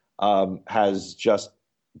night has just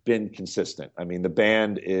been consistent. I mean, the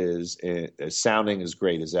band is sounding as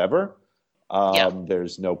great as ever. Yeah,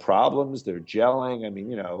 There's no problems. They're gelling. I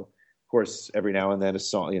mean, of course, every now and then a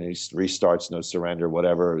song, he restarts No Surrender,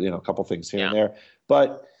 whatever, a couple things here and yeah, there.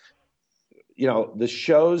 But the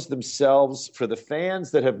shows themselves, for the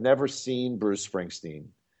fans that have never seen Bruce Springsteen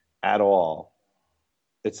at all,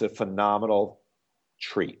 it's a phenomenal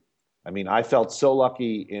treat. I mean, I felt so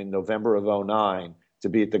lucky in November of '09 to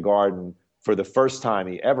be at the Garden for the first time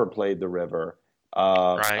he ever played the River.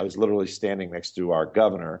 I right. was literally standing next to our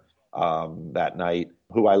governor that night,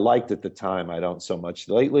 who I liked at the time. I don't so much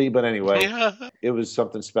lately, but anyway, Yeah. it was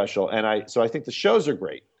something special. And I think the shows are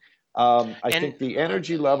great. I And think the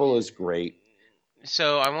energy level is great.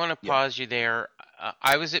 so I want to Yeah. pause you there.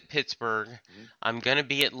 I was at Pittsburgh. Mhm. I'm going to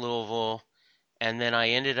be at Louisville. And then I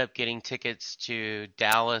ended up getting tickets to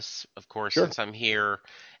Dallas, of course, Sure. since I'm here.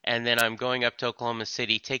 And then I'm going up to Oklahoma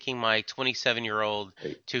City, taking my 27-year-old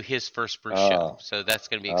Great. to his first Bruce show. Uh, So that's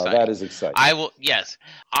going to be that exciting. is exciting. I will, yes.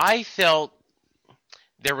 I felt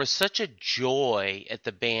there was such a joy at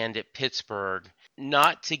the band at Pittsburgh,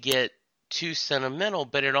 not to get too sentimental,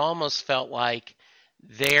 but it almost felt like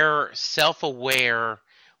they're self aware.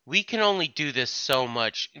 We can only do this so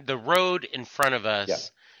much. The road in front of Yeah.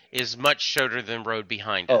 us is much shorter than the road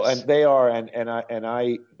behind Oh, us. and they are, and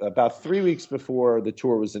I about 3 weeks before the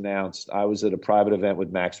tour was announced, I was at a private event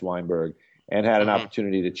with Max Weinberg and had an Hmm.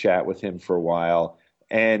 opportunity to chat with him for a while.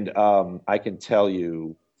 And I can tell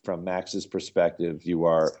you from Max's perspective, you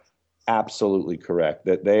are absolutely correct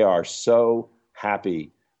that they are so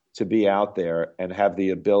happy to be out there and have the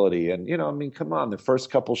ability. And I mean, come on, the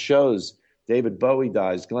first couple shows, David Bowie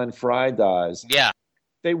dies, Glenn Fry dies, Yeah,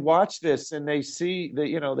 they watch this and they see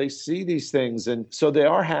that they see these things, and so they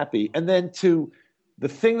are happy. And then to the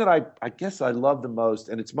thing that I guess I love the most,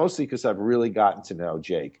 and it's mostly because I've really gotten to know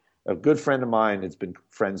Jake, a good friend of mine has been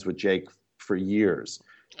friends with Jake for years.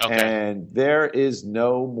 Okay. And there is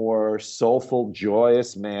no more soulful,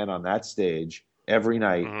 joyous man on that stage every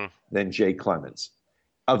night Hmm. than Jay Clemens.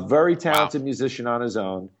 A very Wow. talented musician on his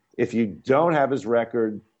own. If you don't have his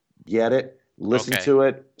record, get it, listen Okay. to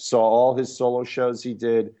it. Saw all his solo shows he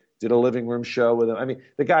did a living room show with him. I mean,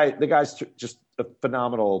 the guy's just a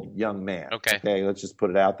phenomenal young man. Okay. Okay, let's just put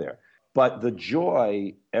it out there. But the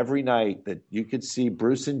joy every night that you could see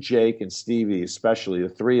Bruce and Jake and Stevie, especially the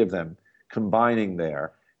three of them combining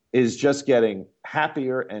there, is just getting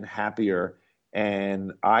happier and happier.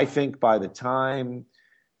 And I think by the time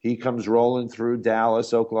he comes rolling through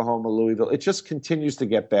Dallas, Oklahoma, Louisville, it just continues to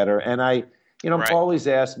get better. And I'm Right. always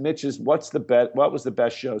asked, Mitch, what was the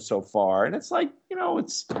best show so far? And it's like,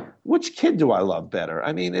 it's which kid do I love better?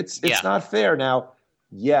 I mean, it's Yeah. not fair. Now,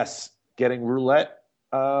 yes, getting roulette,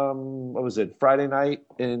 what was it, Thursday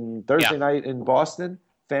Yeah. night in Boston?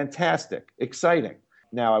 Fantastic, exciting.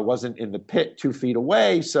 Now I wasn't in the pit 2 feet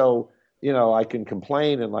away, so I can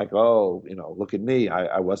complain and like, oh, look at me,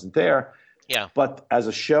 I wasn't there. Yeah. But as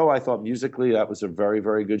a show, I thought musically that was a very,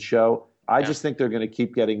 very good show. I Yeah. just think they're going to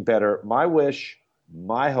keep getting better. My wish,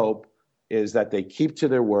 my hope is that they keep to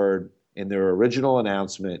their word in their original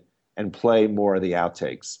announcement and play more of the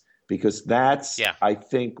outtakes because that's, Yeah. I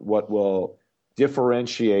think, what will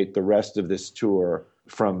differentiate the rest of this tour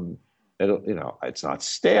from, it's not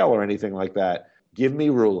stale or anything like that. Give me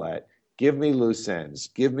roulette. Give me loose ends.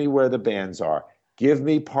 Give me where the bands are. Give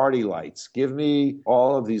me party lights. Give me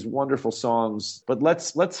all of these wonderful songs. But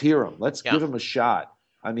let's hear them. Let's Yeah. give them a shot.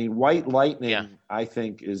 I mean, White Yeah. Lightning, I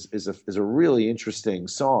think, is a really interesting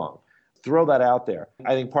song. Throw that out there.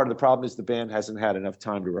 I think part of the problem is the band hasn't had enough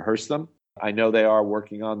time to rehearse them. I know they are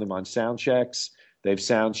working on them on sound checks. They've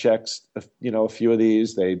sound checked, a few of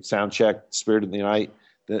these. They sound checked Spirit of the Night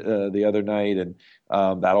the other night, and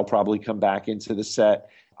that'll probably come back into the set.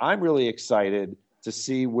 I'm really excited to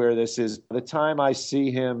see where this is. By the time I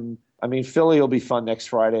see him, I mean, Philly will be fun next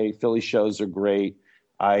Friday. Philly shows are great.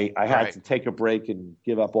 I had Right. to take a break and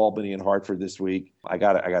give up Albany and Hartford this week. I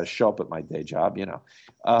got to show up at my day job.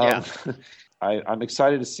 Um, Yeah. I'm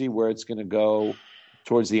excited to see where it's going to go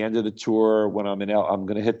towards the end of the tour when I'm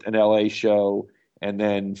going to hit an LA show and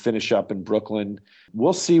then finish up in Brooklyn.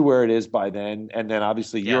 We'll see where it is by then. And then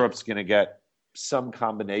obviously Yeah. Europe's going to get some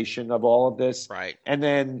combination of all of this. Right. And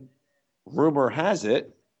then rumor has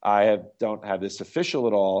it, don't have this official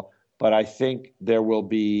at all, but I think there will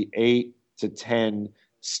be 8 to 10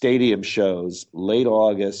 stadium shows late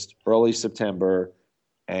August, early September,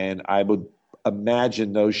 and I would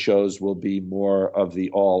imagine those shows will be more of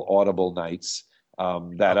the all audible nights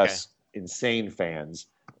that Okay. us insane fans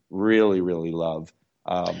really, really love.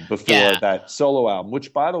 Before Yeah. that solo album,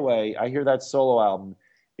 which by the way, I hear that solo album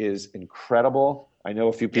is incredible. I know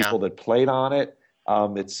a few Yeah. people that played on it.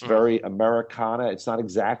 It's Hmm. very Americana. It's not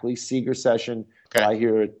exactly Seeger session, but Okay. I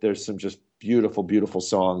hear there's some just beautiful, beautiful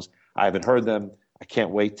songs. I haven't heard them. I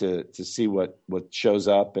can't wait to see what shows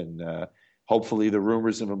up, and hopefully the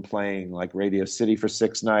rumors of him playing like Radio City for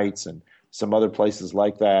 6 nights and some other places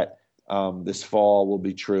like that this fall will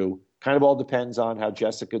be true. Kind of all depends on how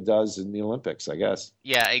Jessica does in the Olympics, I guess.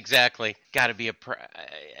 Yeah, exactly. Got to be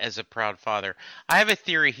as a proud father. I have a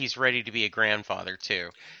theory he's ready to be a grandfather too.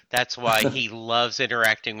 That's why he loves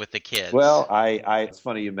interacting with the kids. Well, it's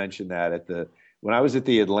funny you mentioned that when I was at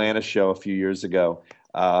the Atlanta show a few years ago,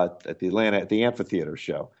 at the amphitheater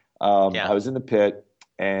show. Yeah. I was in the pit,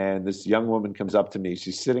 and this young woman comes up to me.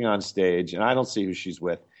 She's sitting on stage, and I don't see who she's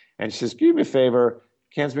with. And she says, "Do me a favor,"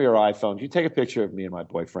 hands me her iPhone. "Can you take a picture of me and my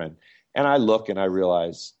boyfriend?" And I look, and I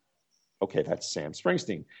realize, okay, that's Sam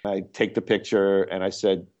Springsteen. I take the picture, and I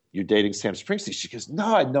said, "You're dating Sam Springsteen?" She goes,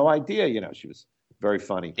 "No, I had no idea." She was very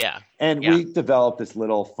funny. Yeah. And Yeah. we developed this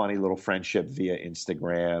little funny little friendship via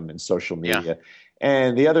Instagram and social Yeah. media.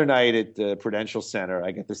 And the other night at the Prudential Center,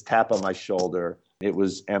 I get this tap on my shoulder. It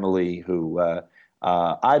was Emily, who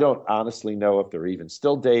I don't honestly know if they're even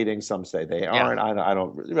still dating. Some say they Yeah. aren't. I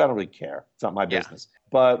don't really care. It's not my Yeah. business.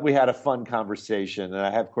 But we had a fun conversation, and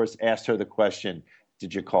I have, of course, asked her the question: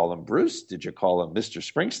 Did you call him Bruce? Did you call him Mr.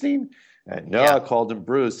 Springsteen? And no, I Yeah. called him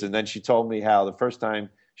Bruce. And then she told me how the first time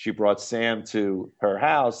she brought Sam to her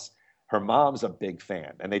house, her mom's a big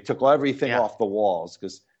fan, and they took everything Yeah. off the walls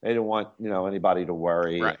because they didn't want anybody to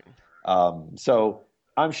worry. Right. So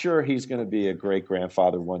I'm sure he's going to be a great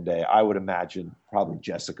grandfather one day. I would imagine probably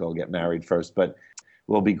Jessica will get married first, but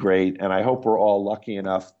will be great. And I hope we're all lucky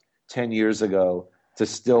enough 10 years ago to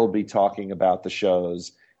still be talking about the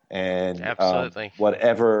shows and Absolutely.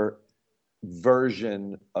 whatever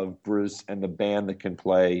version of Bruce and the band that can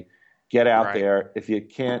play. Get out Right. there. If you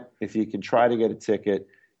can try to get a ticket,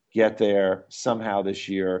 get there somehow this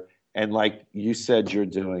year. And like you said, you're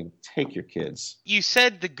doing, take your kids. You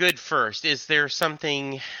said the good first. Is there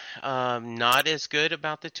something not as good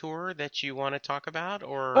about the tour that you want to talk about,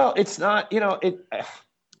 or Well, it's not,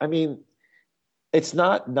 I mean, it's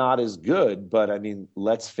not as good, but I mean,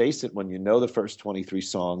 let's face it, when you know the first 23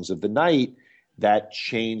 songs of the night, that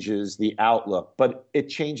changes the outlook. But it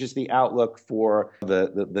changes the outlook for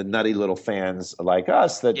the nutty little fans like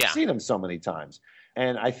us that yeah, seen them so many times.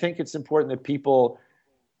 And I think it's important that people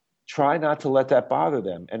try not to let that bother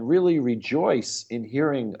them and really rejoice in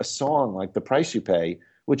hearing a song like The Price You Pay,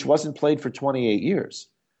 which wasn't played for 28 years.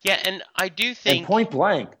 yeah, and I do And think, Point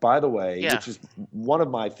Blank, by the way, yeah, which is one of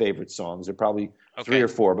my favorite songs, there are probably three okay, or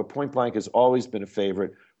four, but Point Blank has always been a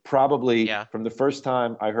favorite. Probably yeah, from the first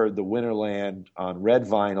time I heard the Winterland on red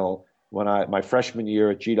vinyl when my freshman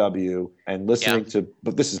year at GW, and yeah, listening to,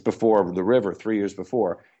 but this is before The River, 3 years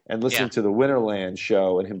before, and listening yeah, to the Winterland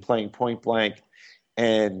show and him playing Point Blank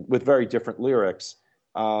and with very different lyrics.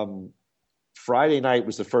 Um, Friday night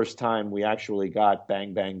was the first time we actually got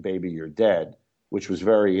Bang Bang Baby You're Dead, which was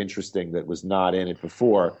very interesting, that was not in it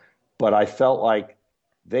before. But I felt like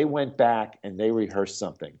they went back and they rehearsed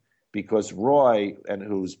something, because Roy, and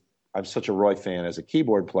who's, I'm such a Roy fan as a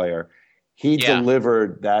keyboard player, he yeah,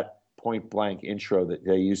 delivered that Point Blank intro that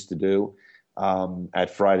they used to do at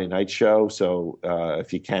Friday night show. So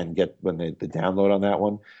if you can get the download on that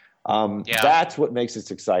one, yeah. that's what makes it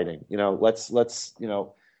exciting. Let's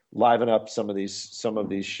liven up some of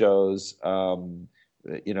these shows,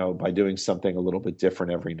 by doing something a little bit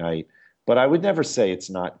different every night. But I would never say it's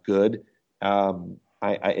not good.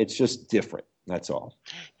 It's just different. That's all.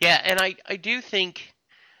 Yeah, and I do think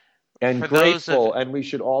And for those of grateful, and we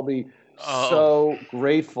should all be oh, so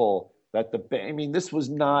grateful that I mean, this was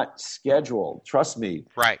not scheduled. Trust me.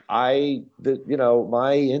 right, My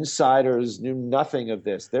insiders knew nothing of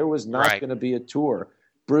this. There was not right, going to be a tour.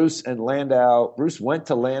 Bruce went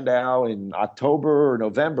to Landau in October or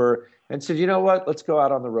November and said, you know what? Let's go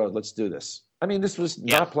out on the road. Let's do this. I mean, this was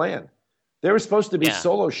yeah, not planned. There were supposed to be yeah,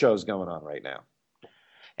 solo shows going on right now.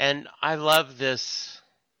 and I love this.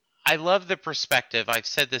 I love the perspective. I've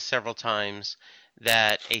said this several times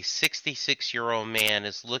that a 66-year-old man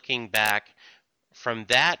is looking back from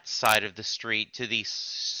that side of the street to these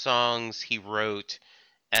songs he wrote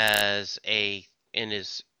as a in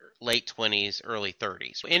his late 20s, early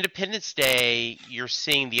 30s. Independence Day, you're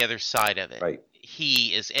seeing the other side of it. Right.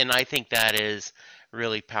 He is, and I think that is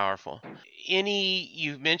really powerful.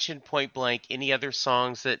 You mentioned Point Blank, any other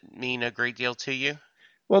songs that mean a great deal to you?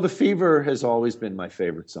 Well, The Fever has always been my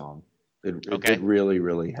favorite song. It Okay. really,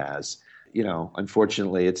 really has.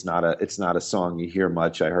 Unfortunately, it's not a song you hear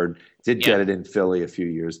much. I did Yeah. get it in Philly a few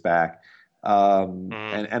years back,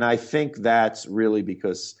 Mm, and I think that's really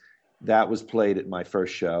because that was played at my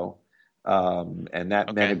first show, and that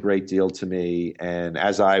meant a okay. great deal to me. And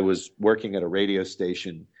as I was working at a radio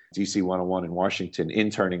station, DC 101 in Washington,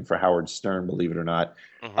 interning for Howard Stern, believe it or not,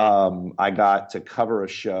 Hmm. I got to cover a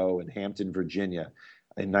show in Hampton, Virginia,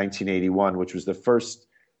 in 1981, which was the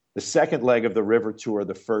second leg of the River Tour,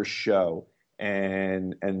 the first show.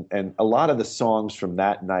 And a lot of the songs from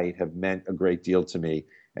that night have meant a great deal to me.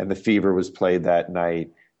 And The Fever was played that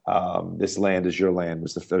night. This Land Is Your Land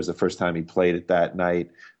was the first time he played it that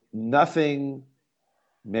night. Nothing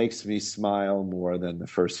makes me smile more than the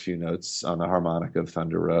first few notes on the harmonica of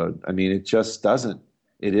Thunder Road. I mean, it just doesn't.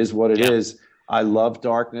 It is what it Yeah. is. I love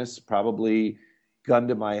Darkness. Probably gun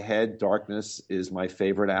to my head, Darkness is my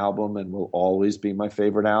favorite album and will always be my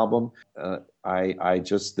favorite album. I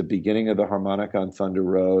just, the beginning of the harmonica on Thunder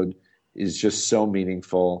Road is just so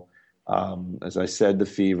meaningful. As I said, The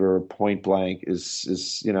Fever, Point Blank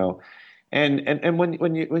and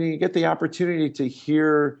when you get the opportunity to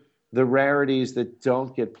hear the rarities that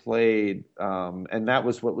don't get played, and that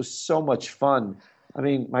was what was so much fun. I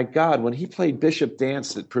mean, my God, when he played Bishop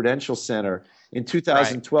Dance at Prudential Center in Right.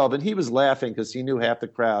 2012, and he was laughing because he knew half the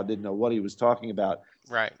crowd didn't know what he was talking about.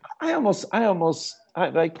 Right.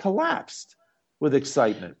 I collapsed with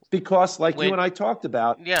excitement because, like you When and I talked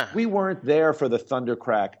about, yeah. we weren't there for the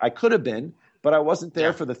Thundercrack. I could have been, but I wasn't there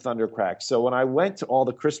Yeah. for the Thundercrack. So when I went to all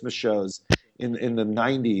the Christmas shows in the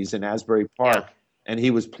 '90s in Asbury Yeah. Park, and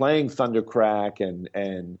he was playing Thundercrack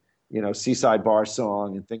and Seaside Bar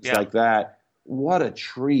Song and things Yeah. like that, what a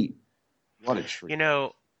treat! What a You treat!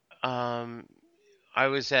 know, um I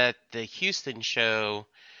was at the Houston show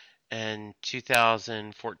in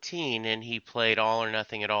 2014 and he played All or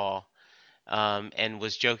Nothing at All. And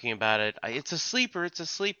was joking about it. It's a sleeper, it's a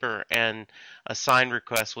sleeper. And a sign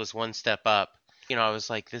request was One Step Up. I was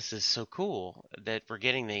like, this is so cool that we're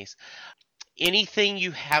getting these. Anything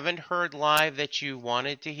you haven't heard live that you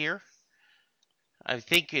wanted to hear? I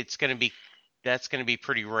think that's gonna be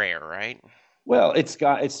pretty rare, right? Well, it's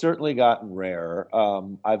certainly gotten rarer.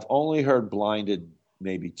 I've only heard Blinded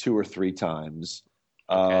maybe two or three times.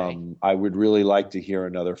 Okay. I would really like to hear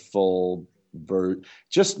another full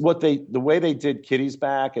just the way they did Kitty's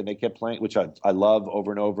Back and they kept playing, which I love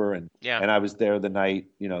over and over. Yeah. And I was there the night,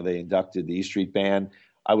 they inducted the E Street Band.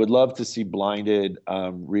 I would love to see Blinded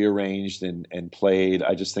rearranged and played.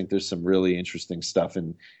 I just think there's some really interesting stuff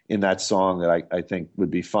in that song that I think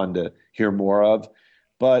would be fun to hear more of.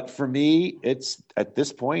 But for me, it's at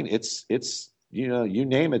this point, it's you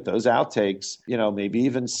name it, those outtakes, maybe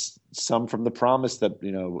even some from The Promise that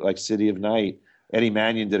like City of Night. Eddie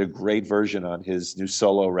Mannion did a great version on his new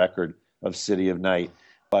solo record of City of Night.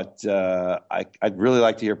 But I'd really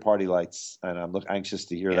like to hear Party Lights, and I'm anxious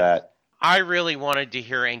to hear Yeah. that. I really wanted to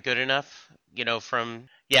hear Ain't Good Enough, from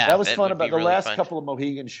yeah, That was that fun. would About be the really last fun. couple of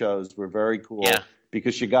Mohegan shows were very Yeah. cool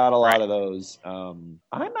because you got a lot Right. of those. I'm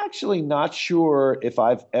actually not sure if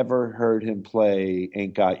I've ever heard him play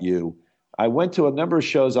 "Ain't Got You." I went to a number of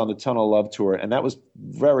shows on the Tunnel Love tour, and that was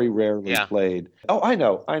very rarely Yeah. played. Oh, I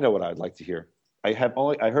know what I'd like to hear. I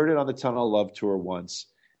heard it on the Tunnel Love tour once,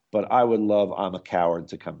 but I would love "I'm a Coward"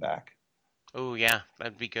 to come back. Oh yeah,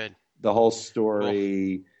 that'd be good. The whole Cool.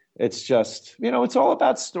 story. It's just, it's all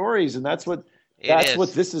about stories, and It that's what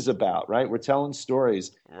is. this is about, right? We're telling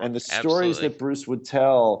stories, and the stories Absolutely. that Bruce would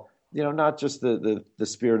tell, not just the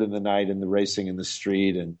spirit in the night and the racing in the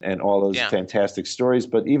street and all those Yeah. fantastic stories,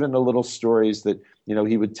 but even the little stories that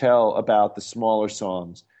he would tell about the smaller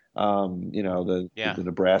songs, Yeah. the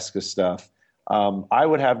Nebraska stuff. I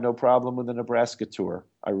would have no problem with the Nebraska tour.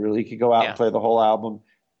 I really could go out and Yeah. play the whole album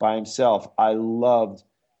by himself. I loved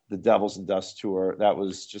the Devils and Dust tour. That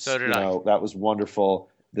was So just, did I. that was wonderful.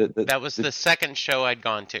 That was the second show I'd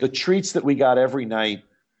gone to. The treats that we got every night.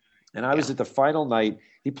 And I was Yeah. at the final night.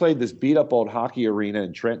 He played this beat up old hockey arena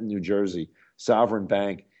in Trenton, New Jersey, Sovereign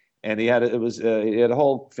Bank. And he had a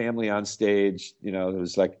whole family on stage. It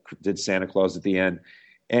was like did Santa Claus at the end,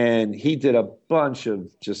 and he did a bunch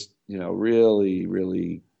of just really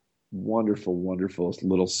really wonderful wonderful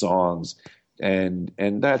little songs, and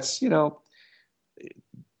that's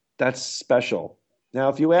special. Now,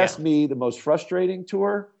 if you Yeah. ask me the most frustrating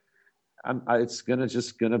tour, it's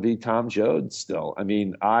gonna be Tom Joad still. I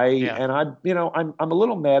mean, Yeah. I'm a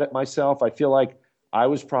little mad at myself. I feel like I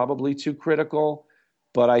was probably too critical,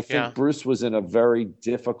 but I Yeah. think Bruce was in a very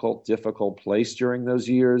difficult place during those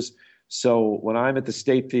years. So when I'm at the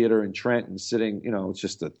State Theater in Trenton, sitting, it's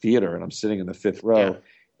just a theater, and I'm sitting in the fifth Yeah. row,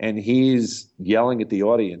 and he's yelling at the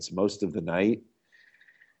audience most of the night.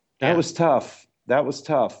 That Yeah. was tough. That was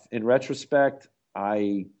tough. In retrospect,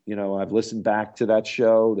 I've listened back to that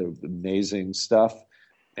show, the amazing stuff.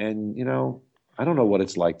 And, I don't know what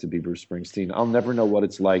it's like to be Bruce Springsteen. I'll never know what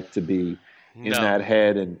it's like to be in No. that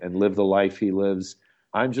head and live the life he lives.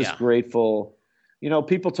 I'm just Yeah. grateful.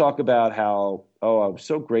 People talk about how, oh, I'm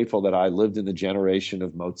so grateful that I lived in the generation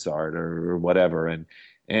of Mozart or whatever. And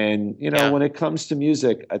Yeah. when it comes to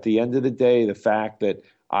music, at the end of the day, the fact that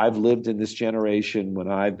I've lived in this generation when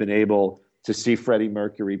I've been able to see Freddie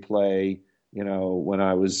Mercury play, when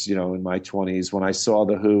I was, in my 20s, when I saw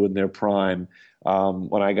The Who in their prime,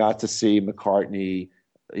 when I got to see McCartney,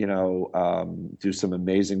 do some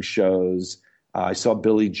amazing shows. I saw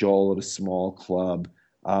Billy Joel at a small club.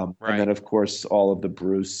 And then, Right. of course, all of the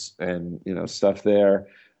Bruce and, stuff there.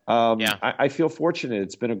 Yeah. I feel fortunate.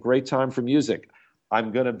 It's been a great time for music.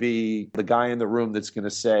 I'm going to be the guy in the room that's going to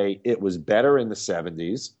say it was better in the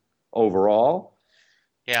 70s overall.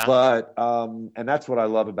 Yeah. But and that's what I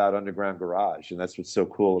love about Underground Garage, and that's what's so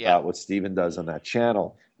cool Yeah. about what Steven does on that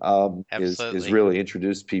channel, is Absolutely. really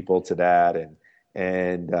introduce people to that,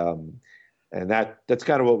 and that's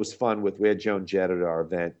kind of what was fun with. We had Joan Jett at our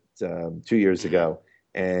event 2 years Mhm. ago,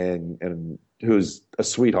 and who's a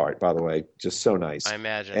sweetheart, by the way, just so nice. I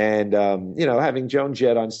imagine. And having Joan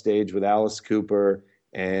Jett on stage with Alice Cooper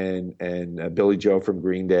and Billy Joe from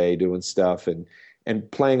Green Day doing stuff and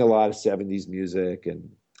playing a lot of 70s music.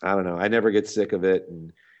 And I don't know, I never get sick of it.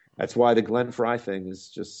 And that's why the Glenn Fry thing is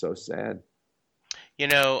just so sad. You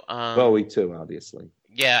know, Bowie, too, obviously.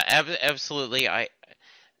 yeah, absolutely. I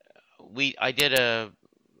did a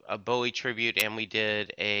Bowie tribute and we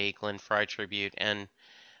did a Glenn Fry tribute, and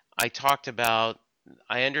I talked about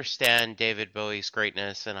I understand David Bowie's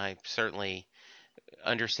greatness and I certainly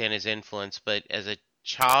understand his influence, but as a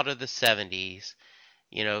child of the 70s,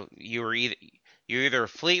 you're either a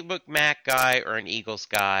Fleetwood Mac guy or an Eagles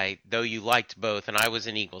guy, though you liked both, and I was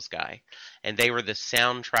an Eagles guy, and they were the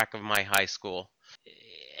soundtrack of my high school.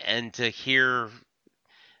 And to hear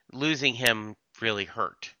losing him really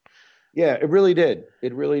hurt. Yeah, it really did.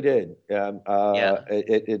 It really did. Yeah.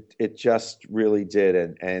 It just really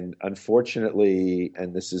did. And unfortunately,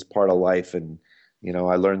 and this is part of life. And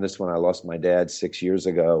I learned this when I lost my dad 6 years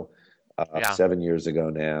ago, Yeah. 7 years ago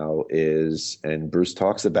now. And Bruce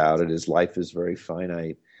talks about it. His life is very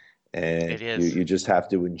finite, and It you is. you just have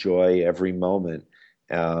to enjoy every moment,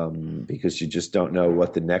 because you just don't know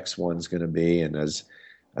what the next one's going to be. And as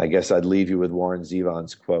I guess I'd leave you with Warren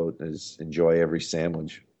Zevon's quote: "Is enjoy every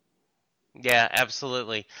sandwich." Yeah,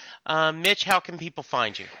 absolutely. Mitch, how can people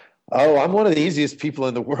find you? Oh, I'm one of the easiest people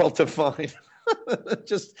in the world to find.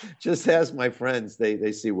 just ask my friends.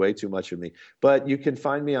 They see way too much of me. But you can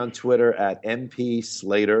find me on Twitter at MP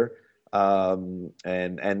Slater. And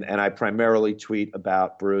I primarily tweet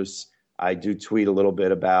about Bruce. I do tweet a little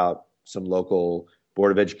bit about some local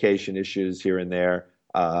Board of Education issues here and there.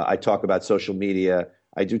 I talk about social media.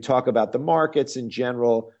 I do talk about the markets in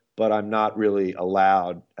general, but I'm not really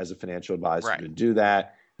allowed as a financial advisor Right. to do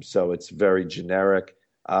that. So it's very generic.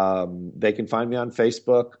 They can find me on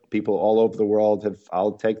Facebook. People all over the world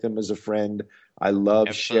I'll take them as a friend. I love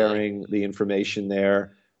Absolutely. sharing the information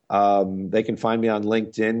there. They can find me on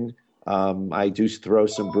LinkedIn. I do throw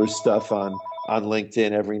some Bruce stuff on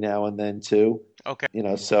LinkedIn every now and then too. Okay.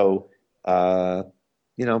 So uh,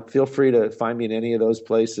 feel free to find me in any of those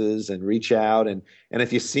places and reach out. And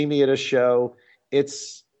if you see me at a show,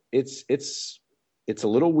 it's it's it's it's a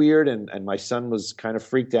little weird. And my son was kind of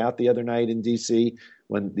freaked out the other night in DC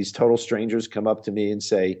when these total strangers come up to me and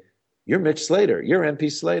say, "You're Mitch Slater. You're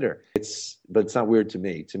MP Slater." But it's not weird to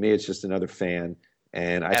me. To me, it's just another fan,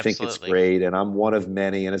 and I think it's Absolutely. great. And I'm one of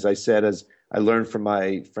many. And as I said, as I learned from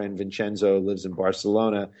my friend Vincenzo, who lives in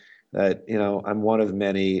Barcelona, that I'm one of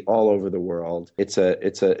many all over the world. It's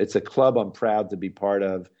a club I'm proud to be part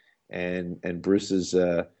of. And Bruce is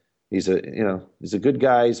he's a good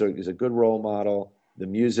guy. He's a good role model. The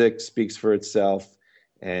music speaks for itself,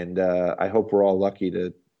 and I hope we're all lucky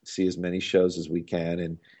to see as many shows as we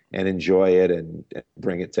can and enjoy it and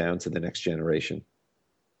bring it down to the next generation.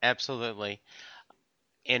 Absolutely.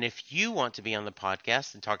 And if you want to be on the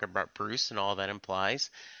podcast and talk about Bruce and all that implies,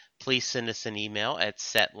 please send us an email at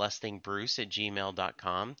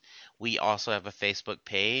setlustingbruce@gmail.com. We also have a Facebook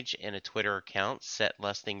page and a Twitter account,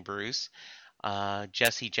 setlustingbruce.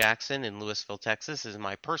 Jesse Jackson in Lewisville, Texas is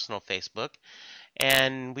my personal Facebook.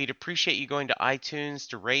 And we'd appreciate you going to iTunes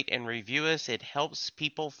to rate and review us. It helps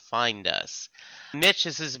people find us. Mitch,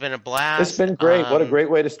 this has been a It's blast. been great. What a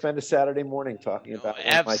great way to spend a Saturday morning talking about one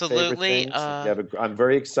of my favorite Absolutely. things. And I'm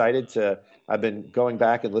very excited to. I've been going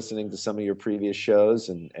back and listening to some of your previous shows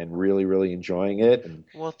and really really enjoying it.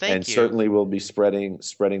 Well, And thank you. certainly we'll be spreading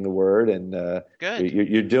the word. And Good.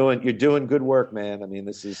 you're doing good work, man. I mean,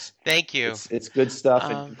 this is Thank you. it's good stuff,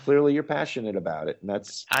 and Um, clearly you're passionate about it, and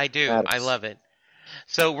that's I do. I matters. love it.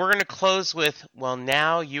 So we're going to close with, well,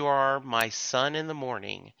 now you are my sun in the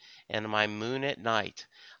morning and my moon at night.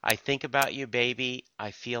 I think about you, baby.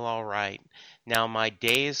 I feel all right. Now my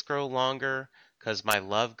days grow longer 'cause my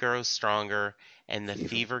love grows stronger and the Fever.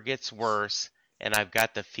 fever gets worse and I've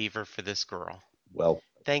got the fever for this girl. Well,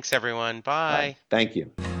 Thanks, everyone. bye. Bye. Thank you.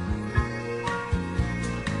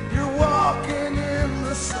 You're walking in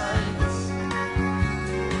the silence,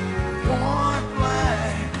 one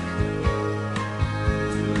black,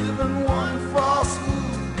 living one false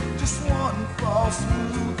move, just one false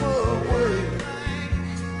move away.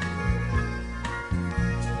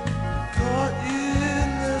 Caught in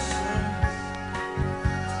this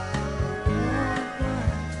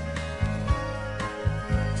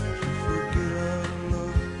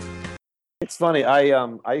It's funny.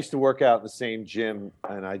 I used to work out in the same gym,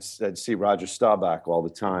 and I'd see Roger Staubach all the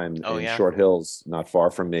time Oh, in yeah? Short Hills, not far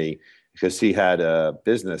from me, because he had a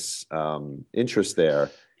business interest there,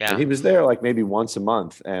 and Yeah. he was there like maybe once a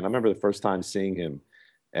month. And I remember the first time seeing him,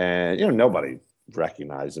 and nobody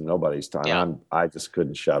recognized him, nobody's time. Yeah. I just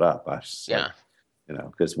couldn't shut up. I was just like, Yeah.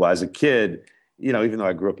 because as a kid, even though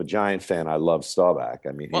I grew up a Giant fan, I loved Staubach.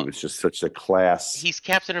 I mean, he Well, was just such a class. he's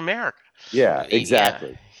Captain America. Yeah, Yeah.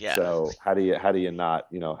 exactly. Yeah. So how do you not,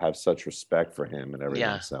 have such respect for him and everything?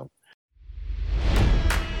 Yeah. So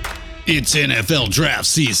It's NFL draft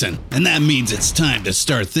season, and that means it's time to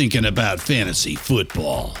start thinking about fantasy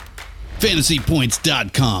football.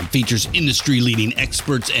 FantasyPoints.com features industry-leading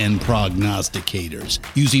experts and prognosticators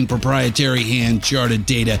using proprietary hand-charted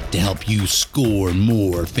data to help you score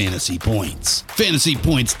more fantasy points.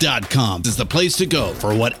 FantasyPoints.com is the place to go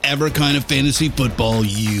for whatever kind of fantasy football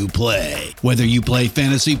you play. Whether you play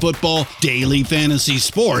fantasy football, daily fantasy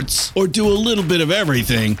sports, or do a little bit of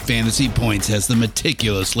everything, Fantasy Points has the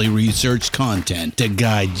meticulously researched content to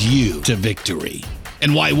guide you to victory.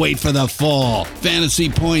 And why wait for the fall? Fantasy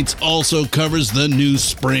Points also covers the new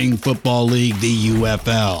spring football league, the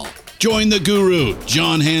UFL. Join the guru,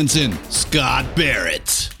 John Hansen, Scott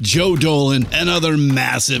Barrett, Joe Dolan, and other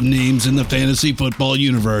massive names in the fantasy football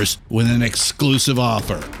universe with an exclusive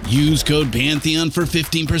offer. Use code Pantheon for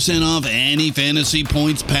 15% off any Fantasy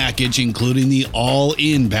Points package, including the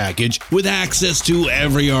all-in package, with access to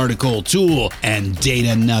every article, tool, and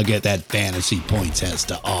data nugget that Fantasy Points has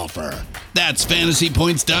to offer. That's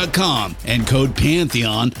fantasypoints.com and code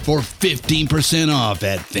Pantheon for 15% off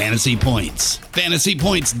at Fantasy Points.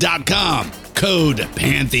 Fantasypoints.com, code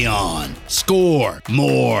Pantheon. Score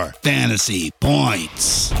more fantasy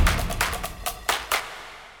points.